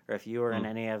Derek or if you were in Mm.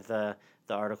 any of the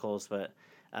articles, but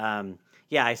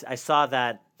yeah, I saw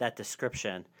that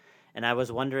description, and I was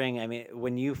wondering. I mean,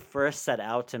 when you first set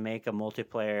out to make a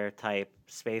multiplayer type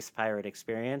space pirate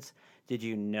experience, did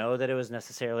you know that it was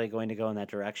necessarily going to go in that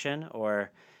direction,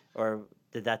 or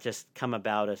did that just come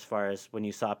about as far as when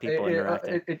you saw people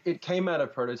interacting? It came out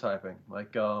of prototyping,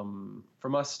 like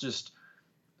from us just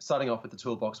starting off with the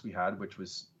toolbox we had, which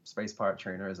was Space Pirate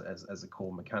Trainer as a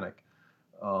core mechanic,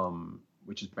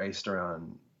 which is based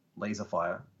around laser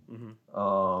fire.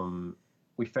 Mm-hmm.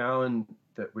 We found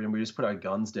that when we just put our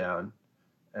guns down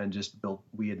and just built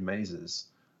weird mazes,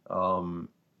 um,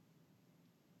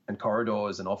 and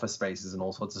corridors and office spaces and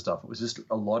all sorts of stuff, it was just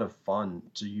a lot of fun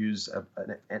to use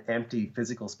an empty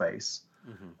physical space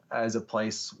Mm-hmm. as a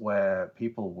place where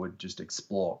people would just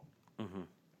explore. Mm-hmm.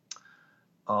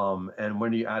 And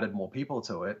when you added more people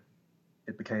to it,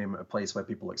 it became a place where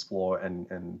people explore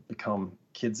and become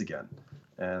kids again.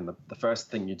 And the first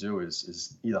thing you do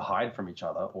is either hide from each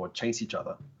other or chase each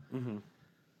other. Mm-hmm.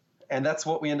 And that's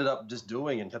what we ended up just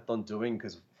doing and kept on doing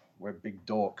because we're big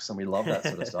dorks and we love that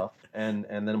sort of stuff. And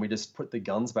then we just put the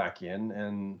guns back in,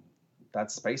 and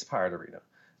that's Space Pirate Arena.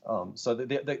 So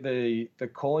the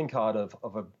calling card of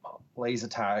a laser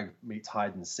tag meets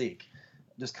hide and seek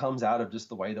just comes out of just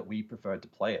the way that we preferred to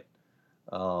play it.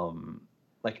 Um,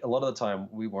 like a lot of the time,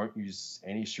 we won't use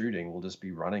any shooting. We'll just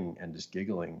be running and just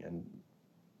giggling and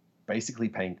basically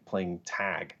playing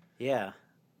tag. Yeah.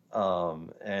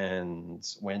 And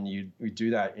when we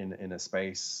do that in a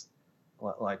space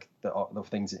like the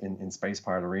things in Space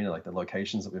Pirate Arena, like the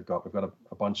locations that we've got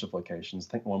a bunch of locations.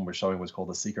 I think the one we're showing was called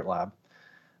the Secret Lab.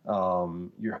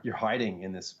 You're hiding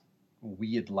in this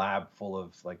weird lab full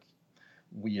of like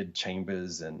weird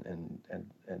chambers and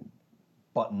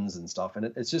buttons and stuff, and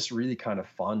it's just really kind of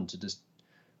fun to just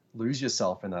lose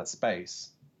yourself in that space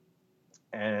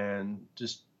and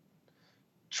just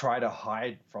try to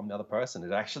hide from the other person.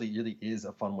 It actually really is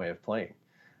a fun way of playing.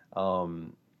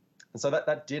 And so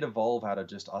that did evolve out of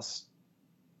just us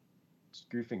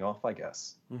goofing off, I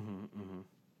guess. Mm-hmm, mm-hmm.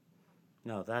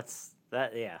 No, that's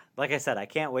that. Yeah, like I said, I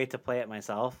can't wait to play it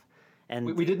myself.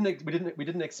 And We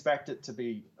didn't expect it to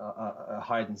be a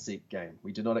hide and seek game.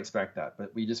 We did not expect that,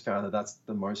 but we just found that that's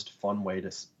the most fun way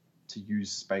to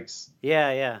use space.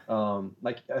 yeah, yeah.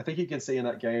 Like I think you can see in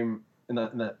that game, in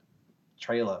that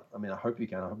trailer. I mean, I hope you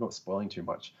can. I hope I'm not spoiling too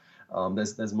much.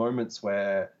 There's moments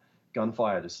where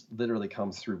gunfire just literally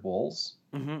comes through walls.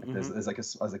 Mm-hmm, Like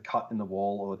there's like a cut in the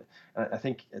wall, and I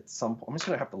think at some point I'm just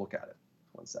gonna have to look at it.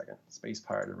 1 second. Space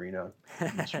Pirate Arena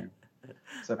YouTube.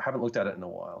 So I haven't looked at it in a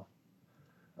while.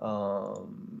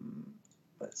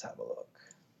 Let's have a look.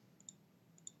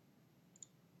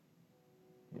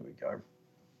 Here we go.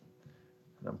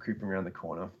 And I'm creeping around the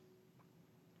corner.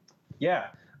 Yeah.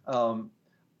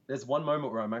 There's one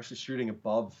moment where I'm actually shooting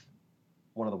above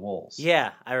one of the walls.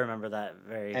 Yeah, I remember that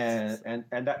very. And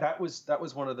that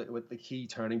was one of the key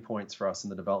turning points for us in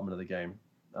the development of the game.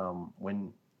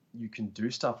 When you can do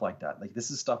stuff like that, like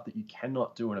this is stuff that you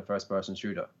cannot do in a first-person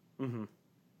shooter. Mm-hmm.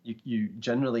 You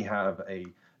generally have a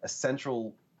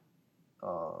central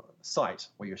site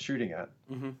where you're shooting at,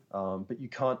 but you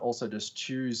can't also just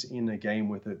choose in a game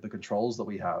with the controls that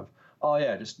we have. Oh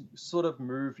yeah, just sort of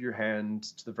move your hand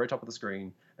to the very top of the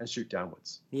screen and shoot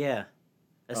downwards. Yeah,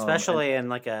 especially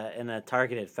in a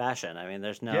targeted fashion. I mean,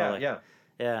 there's no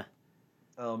yeah.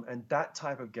 And that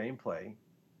type of gameplay,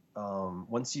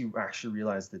 once you actually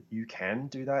realize that you can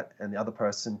do that and the other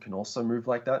person can also move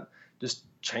like that, just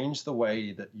change the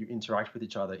way that you interact with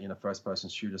each other in a first-person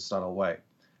shooter style way.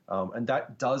 And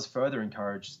that does further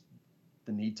encourage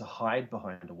the need to hide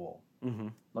behind a wall,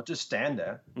 not just stand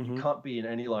there. You can't be in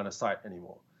any line of sight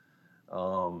anymore.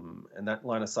 And that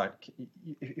line of sight,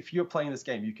 if you're playing this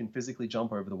game, you can physically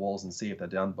jump over the walls and see if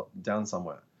they're down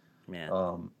somewhere.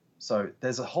 Man. So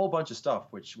there's a whole bunch of stuff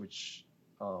which we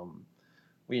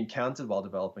encountered while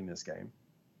developing this game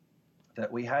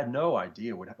that we had no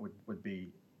idea would be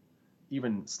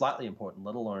even slightly important,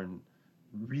 let alone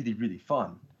really, really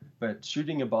fun. But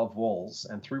shooting above walls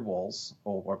and through walls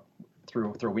or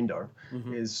through a window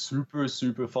is super,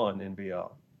 super fun in VR.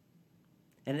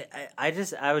 And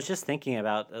I was just thinking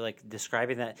about like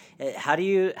describing that. How do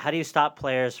you stop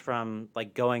players from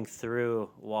like going through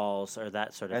walls or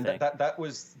that sort of thing? And that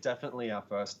was definitely our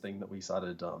first thing that we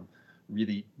started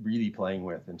really, really playing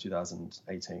with in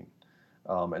 2018.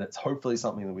 And it's hopefully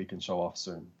something that we can show off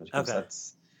soon,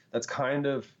 because that's kind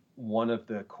of one of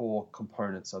the core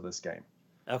components of this game.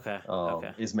 Okay.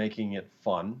 Is making it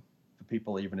fun for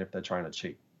people, even if they're trying to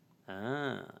cheat.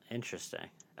 Ah, interesting.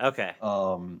 Okay.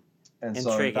 And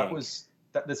intriguing. So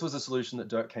this was a solution that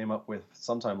Dirk came up with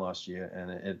sometime last year,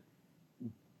 and it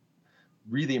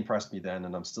really impressed me then,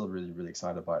 and I'm still really, really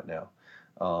excited by it now.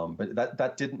 But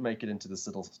that didn't make it into this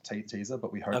little teaser,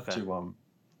 but we hope to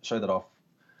show that off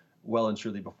well and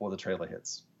truly before the trailer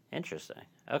hits. Interesting.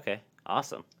 Okay.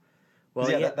 Awesome. Well,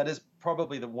 that is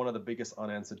probably one of the biggest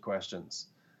unanswered questions.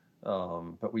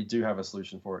 But we do have a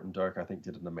solution for it, and Dirk, I think,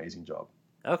 did an amazing job.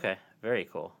 Okay. Very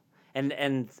cool.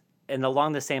 And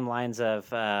along the same lines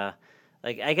of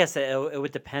like, I guess it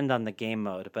would depend on the game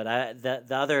mode, but the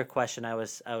other question I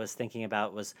was thinking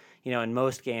about was, in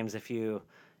most games, if you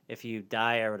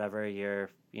die or whatever, you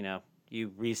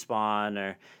respawn,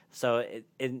 or so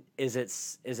is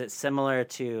it similar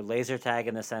to laser tag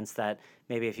in the sense that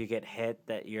maybe if you get hit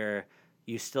that you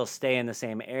still stay in the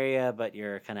same area but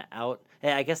you're kind of out?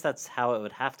 Yeah, I guess that's how it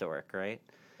would have to work, right?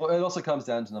 Well, it also comes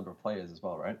down to number of players as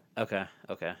well, right? Okay.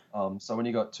 So when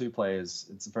you got 2 players,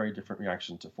 it's a very different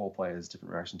reaction to 4 players,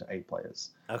 different reaction to 8 players.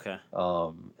 Okay.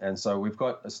 And so we've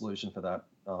got a solution for that,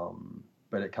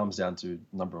 but it comes down to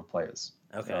number of players.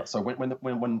 Okay. So when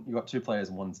you got 2 players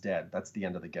and one's dead, that's the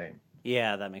end of the game.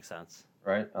 Yeah, that makes sense.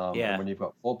 Right. Yeah. And when you've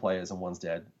got 4 players and one's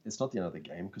dead, it's not the end of the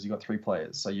game because you got 3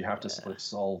 players. So you have to sort of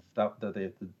solve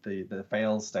the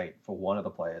fail state for one of the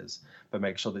players, but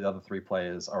make sure the other 3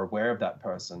 players are aware of that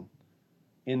person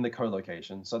in the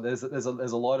co-location. So there's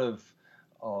a lot of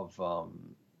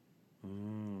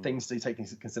things to take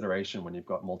into consideration when you've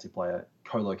got multiplayer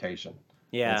co-location.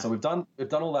 Yeah. And so we've done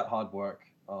all that hard work,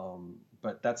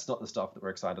 but that's not the stuff that we're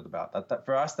excited about. That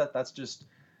for us, that's just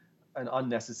an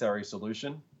unnecessary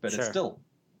solution, but it's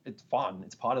fun.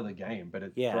 It's part of the game,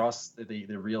 but for us,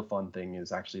 the real fun thing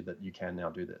is actually that you can now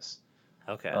do this.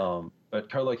 Okay. But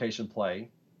co-location play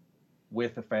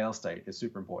with a fail state is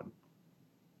super important.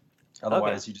 Okay.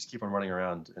 Otherwise, you just keep on running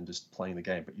around and just playing the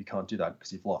game, but you can't do that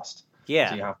because you've lost. So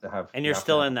Yeah. you have to have And you you're have to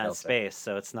still have in a that fail state. space,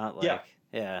 so it's not Yeah. like,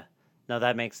 yeah. No,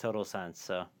 that makes total sense.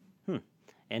 So, hmm,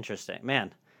 interesting,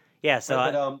 man. Yeah. So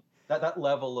But that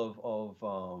level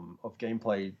of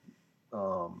gameplay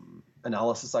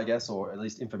analysis, I guess, or at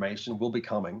least information, will be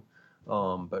coming.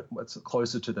 But it's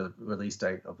closer to the release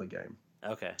date of the game.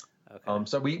 okay, okay,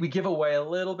 So we give away a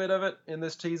little bit of it in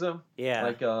this teaser. yeah,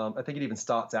 Like I think it even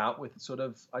starts out with sort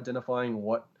of identifying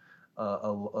what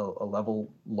a level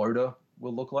loader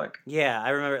will look like. yeah. I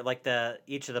remember like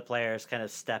each of the players kind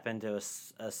of step into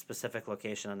a specific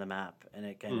location on the map, and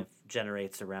it kind Hmm. of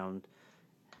generates around.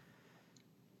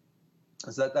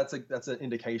 So that's an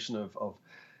indication of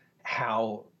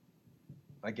how,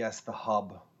 I guess, the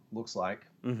hub looks like,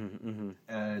 Mm-hmm, mm-hmm.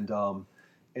 and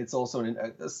it's also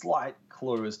a slight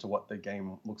clue as to what the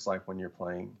game looks like when you're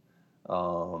playing,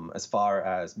 as far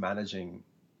as managing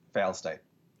fail state,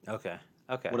 Okay,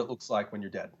 okay, what it looks like when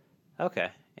you're dead. okay.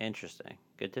 Interesting.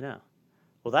 Good to know.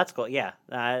 Well, that's cool. Yeah,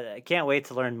 I can't wait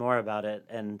to learn more about it,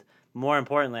 and more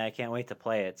importantly, I can't wait to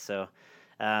play it. So,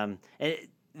 it,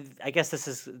 I guess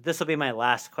this will be my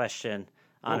last question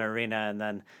on Cool. Arena, and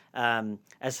then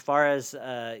as far as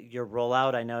your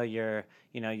rollout, I know you're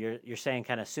saying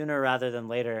kind of sooner rather than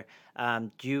later.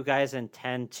 Do you guys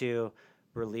intend to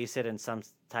release it in some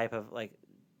type of like?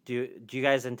 Do you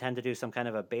guys intend to do some kind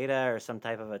of a beta or some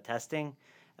type of a testing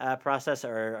process,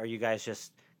 or are you guys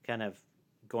just kind of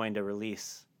going to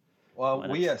release Well,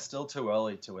 when we it's are still too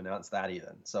early to announce that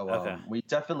even. So okay, we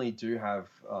definitely do have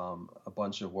a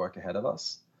bunch of work ahead of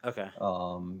us. okay,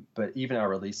 But even our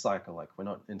release cycle, like we're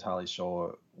not entirely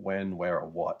sure when, where, or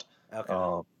what. okay,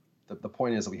 Um, the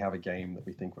point is that we have a game that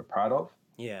we think we're proud of.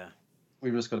 yeah,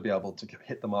 We've just got to be able to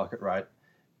hit the market right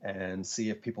and see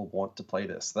if people want to play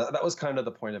this. That was kind of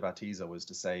the point of our teaser, was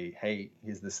to say, hey,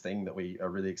 here's this thing that we are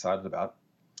really excited about.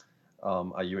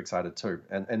 Are you excited too?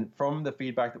 And from the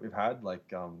feedback that we've had,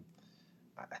 like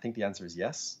I think the answer is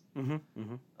yes. mm-hmm,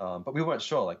 mm-hmm, But we weren't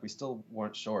sure. Like we still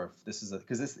weren't sure if this is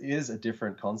because this is a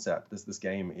different concept. This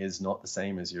game is not the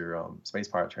same as your Space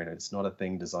Pirate Trainer. It's not a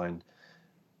thing designed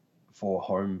for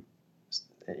home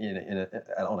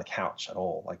on a couch at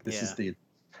all. Like this is yeah,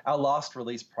 our last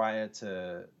release prior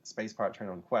to Space Pirate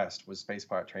Trainer on Quest was Space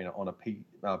Pirate Trainer on a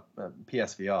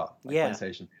PSVR, like yeah,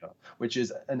 PlayStation VR, which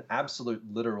is an absolute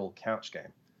literal couch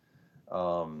game.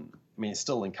 I mean, it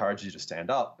still encourages you to stand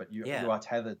up, but yeah, you are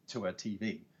tethered to a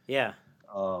TV. yeah,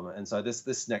 And so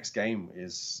this next game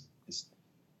is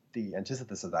the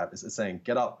antithesis of that. Is saying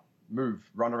get up, move,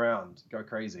 run around, go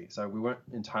crazy. So we weren't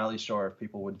entirely sure if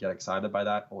people would get excited by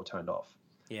that or turned off.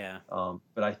 yeah.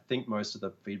 But I think most of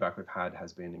the feedback we've had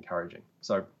has been encouraging.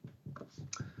 So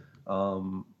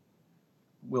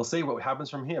we'll see what happens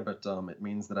from here. But it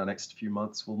means that our next few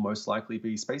months will most likely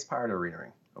be Space Pirate Arena,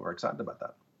 and we're excited about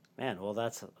that. Man, well,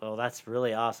 that's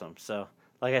really awesome. So,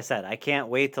 like I said, I can't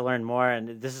wait to learn more.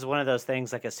 And this is one of those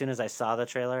things. Like as soon as I saw the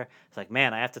trailer, it's like,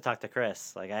 man, I have to talk to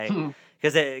Chris. Like yeah,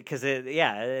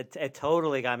 it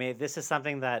totally got me. This is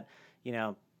something that you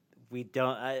know we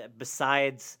don't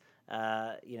besides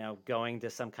going to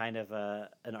some kind of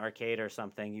an arcade or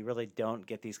something. You really don't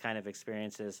get these kind of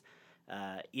experiences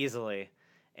easily,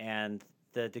 and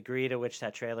the degree to which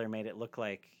that trailer made it look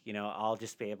like I'll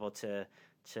just be able to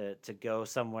go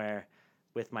somewhere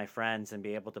with my friends and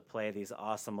be able to play these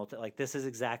awesome like this is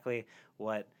exactly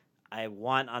what I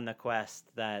want on the Quest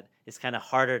that is kind of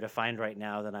harder to find right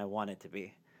now than I want it to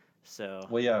be. So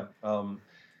Well, yeah,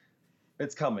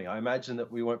 it's coming. I imagine that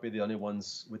we won't be the only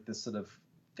ones with this sort of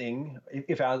thing.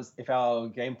 If our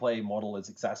gameplay model is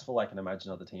successful, I can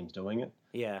imagine other teams doing it.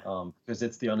 yeah, Because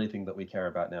it's the only thing that we care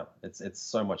about now. It's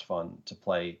so much fun to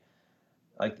play.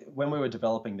 Like when we were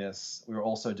developing this, we were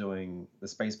also doing the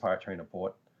Space Pirate Trainer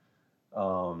port.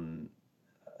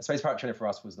 Space Pirate Trainer for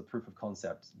us was the proof of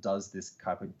concept. Does this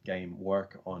type of game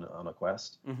work on a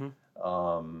Quest? mm-hmm.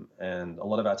 And a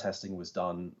lot of our testing was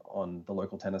done on the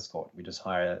local tennis court. We just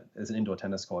there's an indoor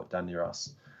tennis court down near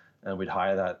us, and we'd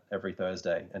hire that every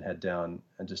Thursday and head down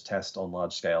and just test on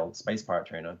large scale Space Pirate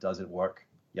Trainer. Does it work?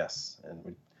 Yes. And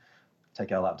we'd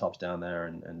take our laptops down there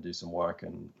and do some work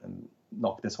and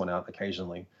knock this one out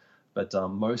occasionally. But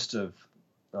most of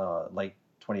late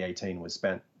 2018 was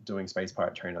spent doing Space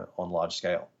Pirate Trainer on large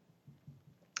scale.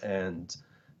 And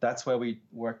that's where we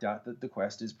worked out that the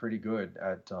Quest is pretty good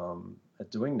at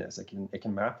doing this. It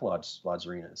can map large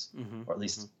arenas, Mm-hmm. or at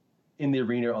least in the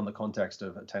arena on the context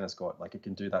of a tennis court. Like it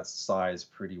can do that size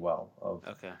pretty well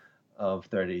Okay. of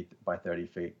 30 by 30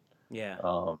 feet. Yeah.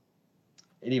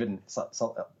 it even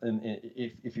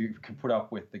if you can put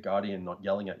up with the Guardian not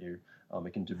yelling at you,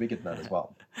 it can do bigger than that as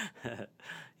well.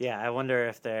 Yeah, I wonder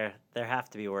if there have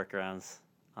to be workarounds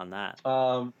on that.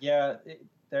 Yeah,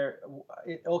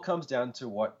 it all comes down to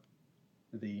what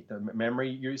the memory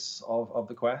use of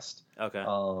the Quest, Okay.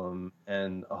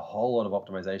 and a whole lot of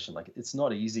optimization. Like it's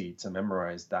not easy to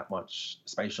memorize that much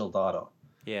spatial data.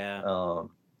 Yeah.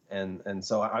 And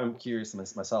so I'm curious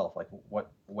myself, like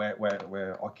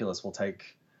where Oculus will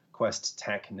take Quest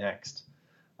tech next.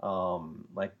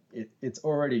 Like it's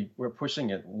already, we're pushing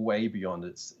it way beyond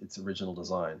its original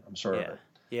design. I'm sure of Yeah. it.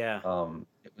 Yeah.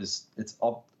 Its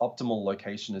optimal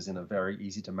location is in a very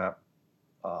easy to map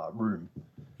room,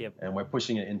 Yep. and we're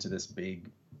pushing it into this big,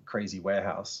 crazy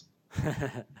warehouse.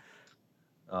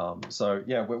 So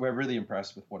yeah, we're really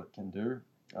impressed with what it can do,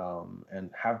 and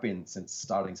have been since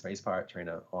starting Space Pirate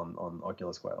Trainer on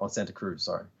Oculus Quest, on Santa Cruz,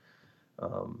 sorry,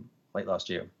 late last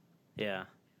year. Yeah.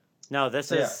 No, this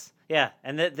So yeah, is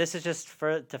and this is just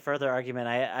to further argument.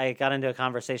 I got into a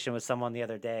conversation with someone the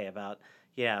other day about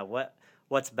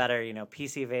what's better,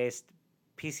 PC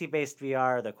based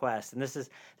VR or the Quest. And this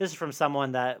is from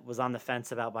someone that was on the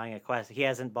fence about buying a Quest. He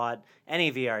hasn't bought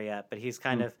any VR yet, but he's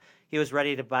he was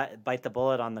ready to bite the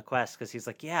bullet on the Quest because he's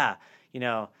like, yeah, you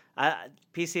know,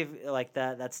 PC, like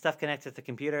that stuff connected to the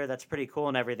computer, that's pretty cool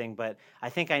and everything, but I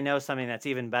think I know something that's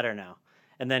even better now.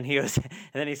 And then and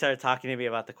then he started talking to me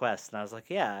about the Quest, and I was like,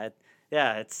 yeah,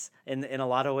 it's in a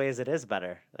lot of ways it is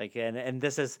better. Like, and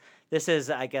this is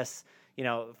I guess,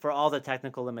 for all the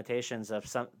technical limitations of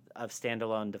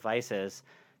standalone devices,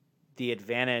 the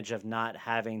advantage of not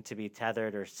having to be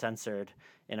tethered or censored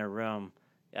in a room,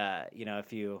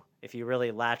 if you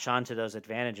really latch onto those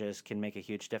advantages, can make a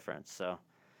huge difference. So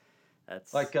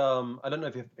that's like I don't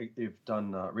know if you've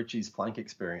done Richie's Plank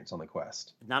experience on the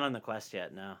Quest. not on the Quest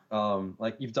yet. No.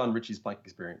 Like you've done Richie's Plank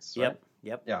experience, right?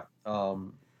 Yep. Yeah.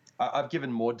 I've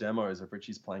given more demos of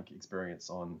Richie's Plank experience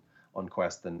on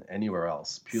Quest than anywhere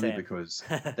else, purely Same. because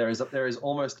there is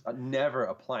almost never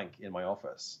a plank in my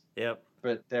office, Yep.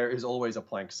 but there is always a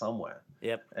plank somewhere,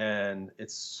 Yep. and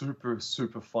it's super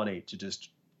super funny to just,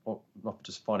 well, not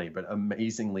just funny, but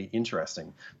amazingly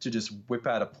interesting to just whip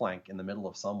out a plank in the middle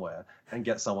of somewhere and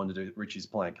get someone to do Richie's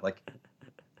Plank, like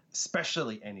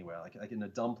especially anywhere, like in a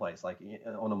dumb place, like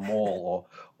on a mall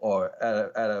or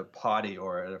at a party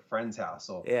or at a friend's house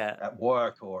or Yeah. at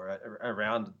work or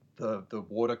around the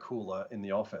water cooler in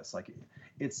the office. Like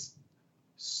it's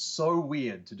so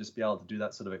weird to just be able to do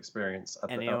that sort of experience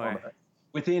Anywhere.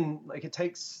 within, like, it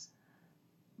takes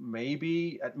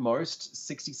maybe at most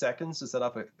 60 seconds to set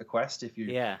up a Quest if you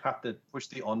Yeah. have to push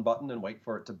the on button and wait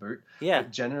for it to boot. Yeah.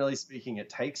 But generally speaking, it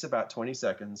takes about 20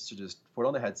 seconds to just put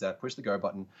on the headset, push the go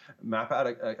button, map out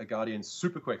a Guardian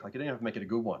super quick. Like you don't even have to make it a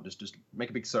good one. Just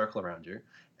make a big circle around you,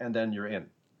 and then you're in.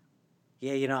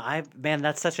 Yeah, man,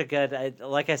 that's such a good.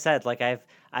 Like I said, like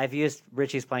I've used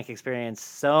Richie's Plank experience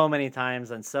so many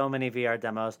times on so many VR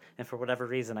demos, and for whatever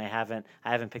reason, I haven't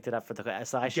picked it up for the Quest.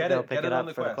 So I should go pick it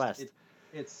up for the Quest.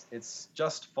 It's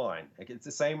just fine. Like, it's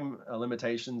the same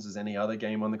limitations as any other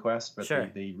game on the Quest, but Sure.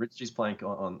 the Richie's Plank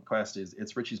on Quest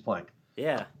it's Richie's Plank.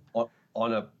 Yeah.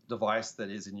 On a device that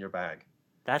is in your bag.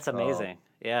 That's amazing.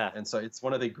 Yeah. And so it's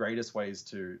one of the greatest ways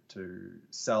to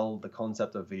sell the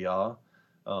concept of VR,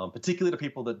 particularly to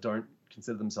people that don't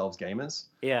consider themselves gamers.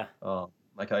 Yeah.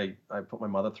 Like I put my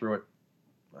mother through it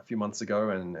a few months ago,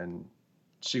 and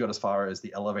she got as far as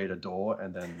the elevator door,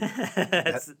 and then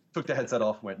took the headset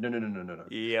off and went, no.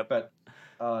 Yep. But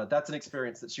that's an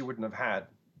experience that she wouldn't have had,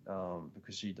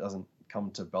 because she doesn't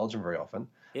come to Belgium very often.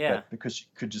 Yeah. But because she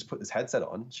could just put this headset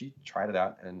on, she tried it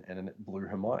out, and it blew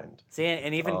her mind. See,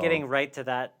 and even getting right to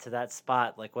that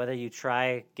spot, like whether you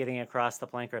try getting across the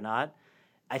plank or not,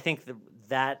 I think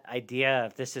that idea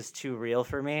of this is too real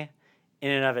for me, in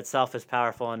and of itself, is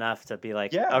powerful enough to be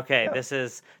like, okay, this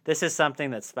is something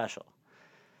that's special.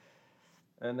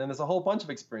 And then there's a whole bunch of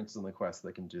experiences on the Quest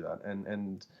that can do that,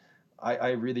 and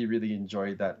I really really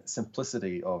enjoy that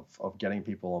simplicity of getting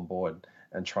people on board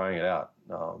and trying it out.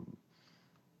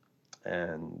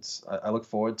 And I look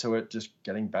forward to it just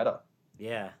getting better.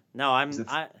 Yeah. No,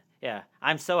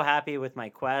 I'm so happy with my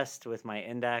Quest, with my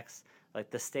Index. Like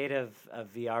the state of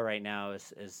VR right now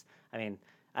is I mean,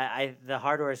 the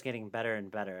hardware is getting better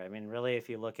and better. I mean, really, if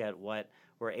you look at what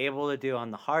we're able to do on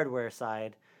the hardware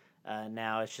side,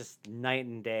 now it's just night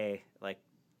and day. Like,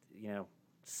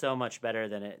 so much better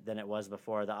than it was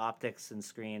before. The optics and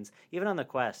screens, even on the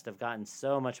Quest, have gotten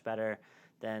so much better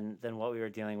than what we were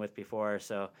dealing with before.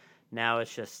 So now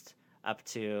it's just up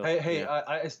to. Hey,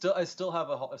 I still have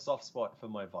a soft spot for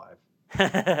my Vive.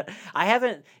 I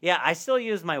haven't. Yeah, I still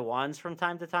use my wands from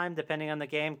time to time, depending on the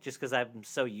game, just because I'm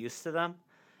so used to them.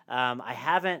 I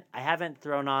haven't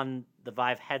thrown on the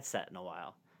Vive headset in a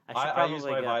while. I should I use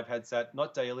probably my go. Vive headset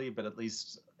not daily, but at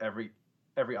least every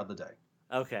other day.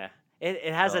 Okay.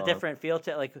 It has a Um, different feel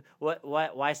to it. Like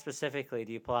why specifically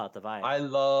do you pull out the Vive? I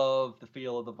love the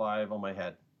feel of the Vive on my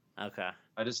head. Okay.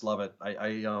 I just love it.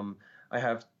 I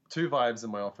have two Vives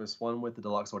in my office, one with the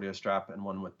deluxe audio strap and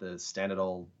one with the standard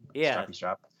old Yeah. strappy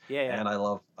strap. Yeah. Yeah. And I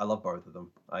love both of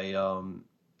them. I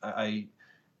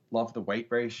love the weight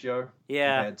ratio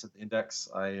Yeah. compared to the Index.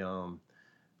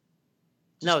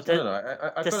 No, I don't know.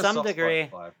 I've to got a some soft spot degree,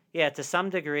 for Vive. yeah, to some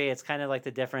degree, it's kind of like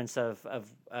the difference of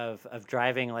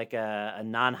driving like a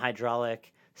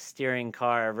non-hydraulic steering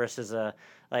car versus a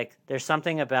like. There's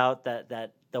something about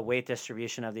that the weight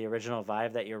distribution of the original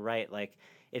Vive that you're right. Like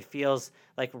it feels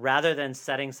like rather than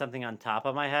setting something on top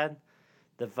of my head,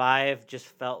 the Vive just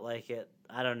felt like it.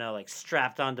 I don't know, like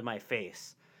strapped onto my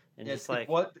face and Yes, just like.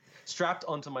 what strapped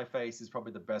onto my face is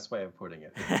probably the best way of putting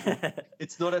it.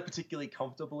 It's not a particularly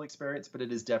comfortable experience, but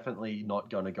it is definitely not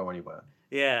going to go anywhere.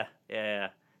 Yeah, yeah, yeah.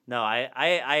 No,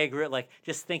 I agree. Like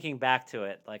just thinking back to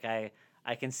it, like I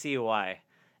can see why,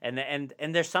 and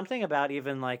there's something about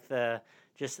even like the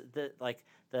just the like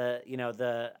the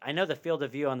the I know the field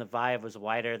of view on the Vive was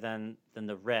wider than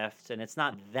the Rift, and it's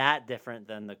not that different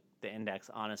than the Index,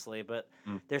 honestly. But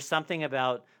Mm. there's something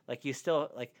about like you still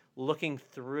like looking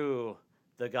through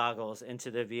the goggles into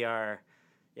the VR.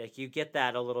 Like you get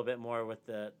that a little bit more with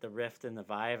the Rift and the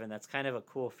Vive, and that's kind of a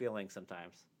cool feeling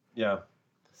sometimes. Yeah,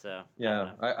 So I don't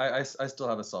yeah. know. I still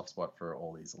have a soft spot for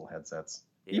all these little headsets.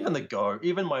 Even Yeah. the Go,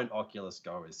 even my Oculus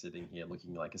Go is sitting here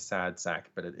looking like a sad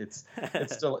sack, but it's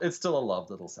still a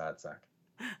loved little sad sack.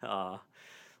 Aw.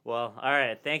 Well, all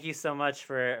right. Thank you so much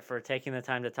for taking the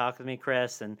time to talk with me,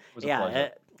 Chris. And It was a yeah,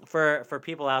 pleasure. for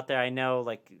people out there, I know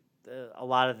like a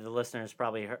lot of the listeners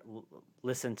probably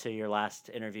listened to your last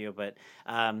interview, but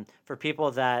for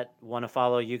people that want to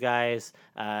follow you guys,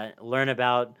 learn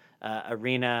about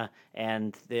Arena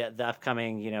and the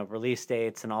upcoming release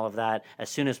dates and all of that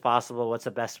as soon as possible, what's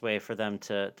the best way for them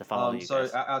to follow you So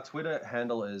guys? our Twitter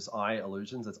handle is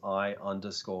iillusions. It's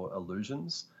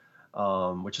I_illusions,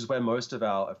 which is where most of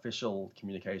our official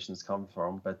communications come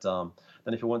from. But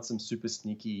then if you want some super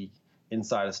sneaky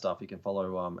insider stuff, you can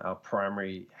follow our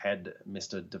primary head,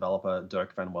 Mr. Developer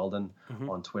Dirk Van Welden, Hmm.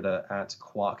 on Twitter at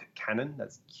Quark Cannon.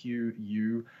 That's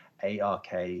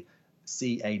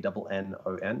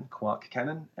QUARKCANNON, Quark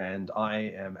Cannon. And I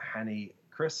am Hanny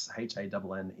Chris,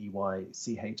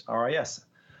 HANNEYCHRIS.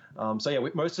 So yeah,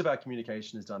 most of our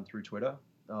communication is done through Twitter.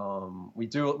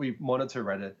 We monitor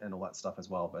Reddit and all that stuff as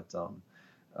well,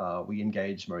 but we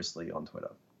engage mostly on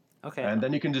Twitter. Okay. And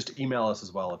then you can just email us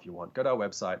as well if you want. Go to our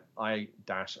website,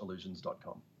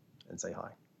 i-illusions.com, and say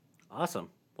hi. Awesome.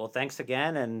 Well, thanks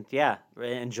again, and yeah,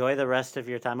 enjoy the rest of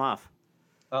your time off.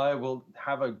 I will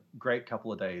have a great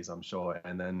couple of days, I'm sure,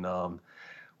 and then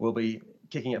we'll be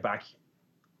kicking it back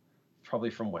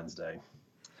probably from Wednesday.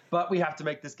 But we have to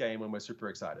make this game, and we're super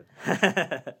excited.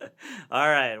 All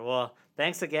right. Well,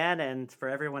 thanks again, and for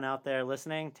everyone out there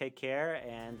listening, take care,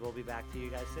 and we'll be back to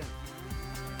you guys soon.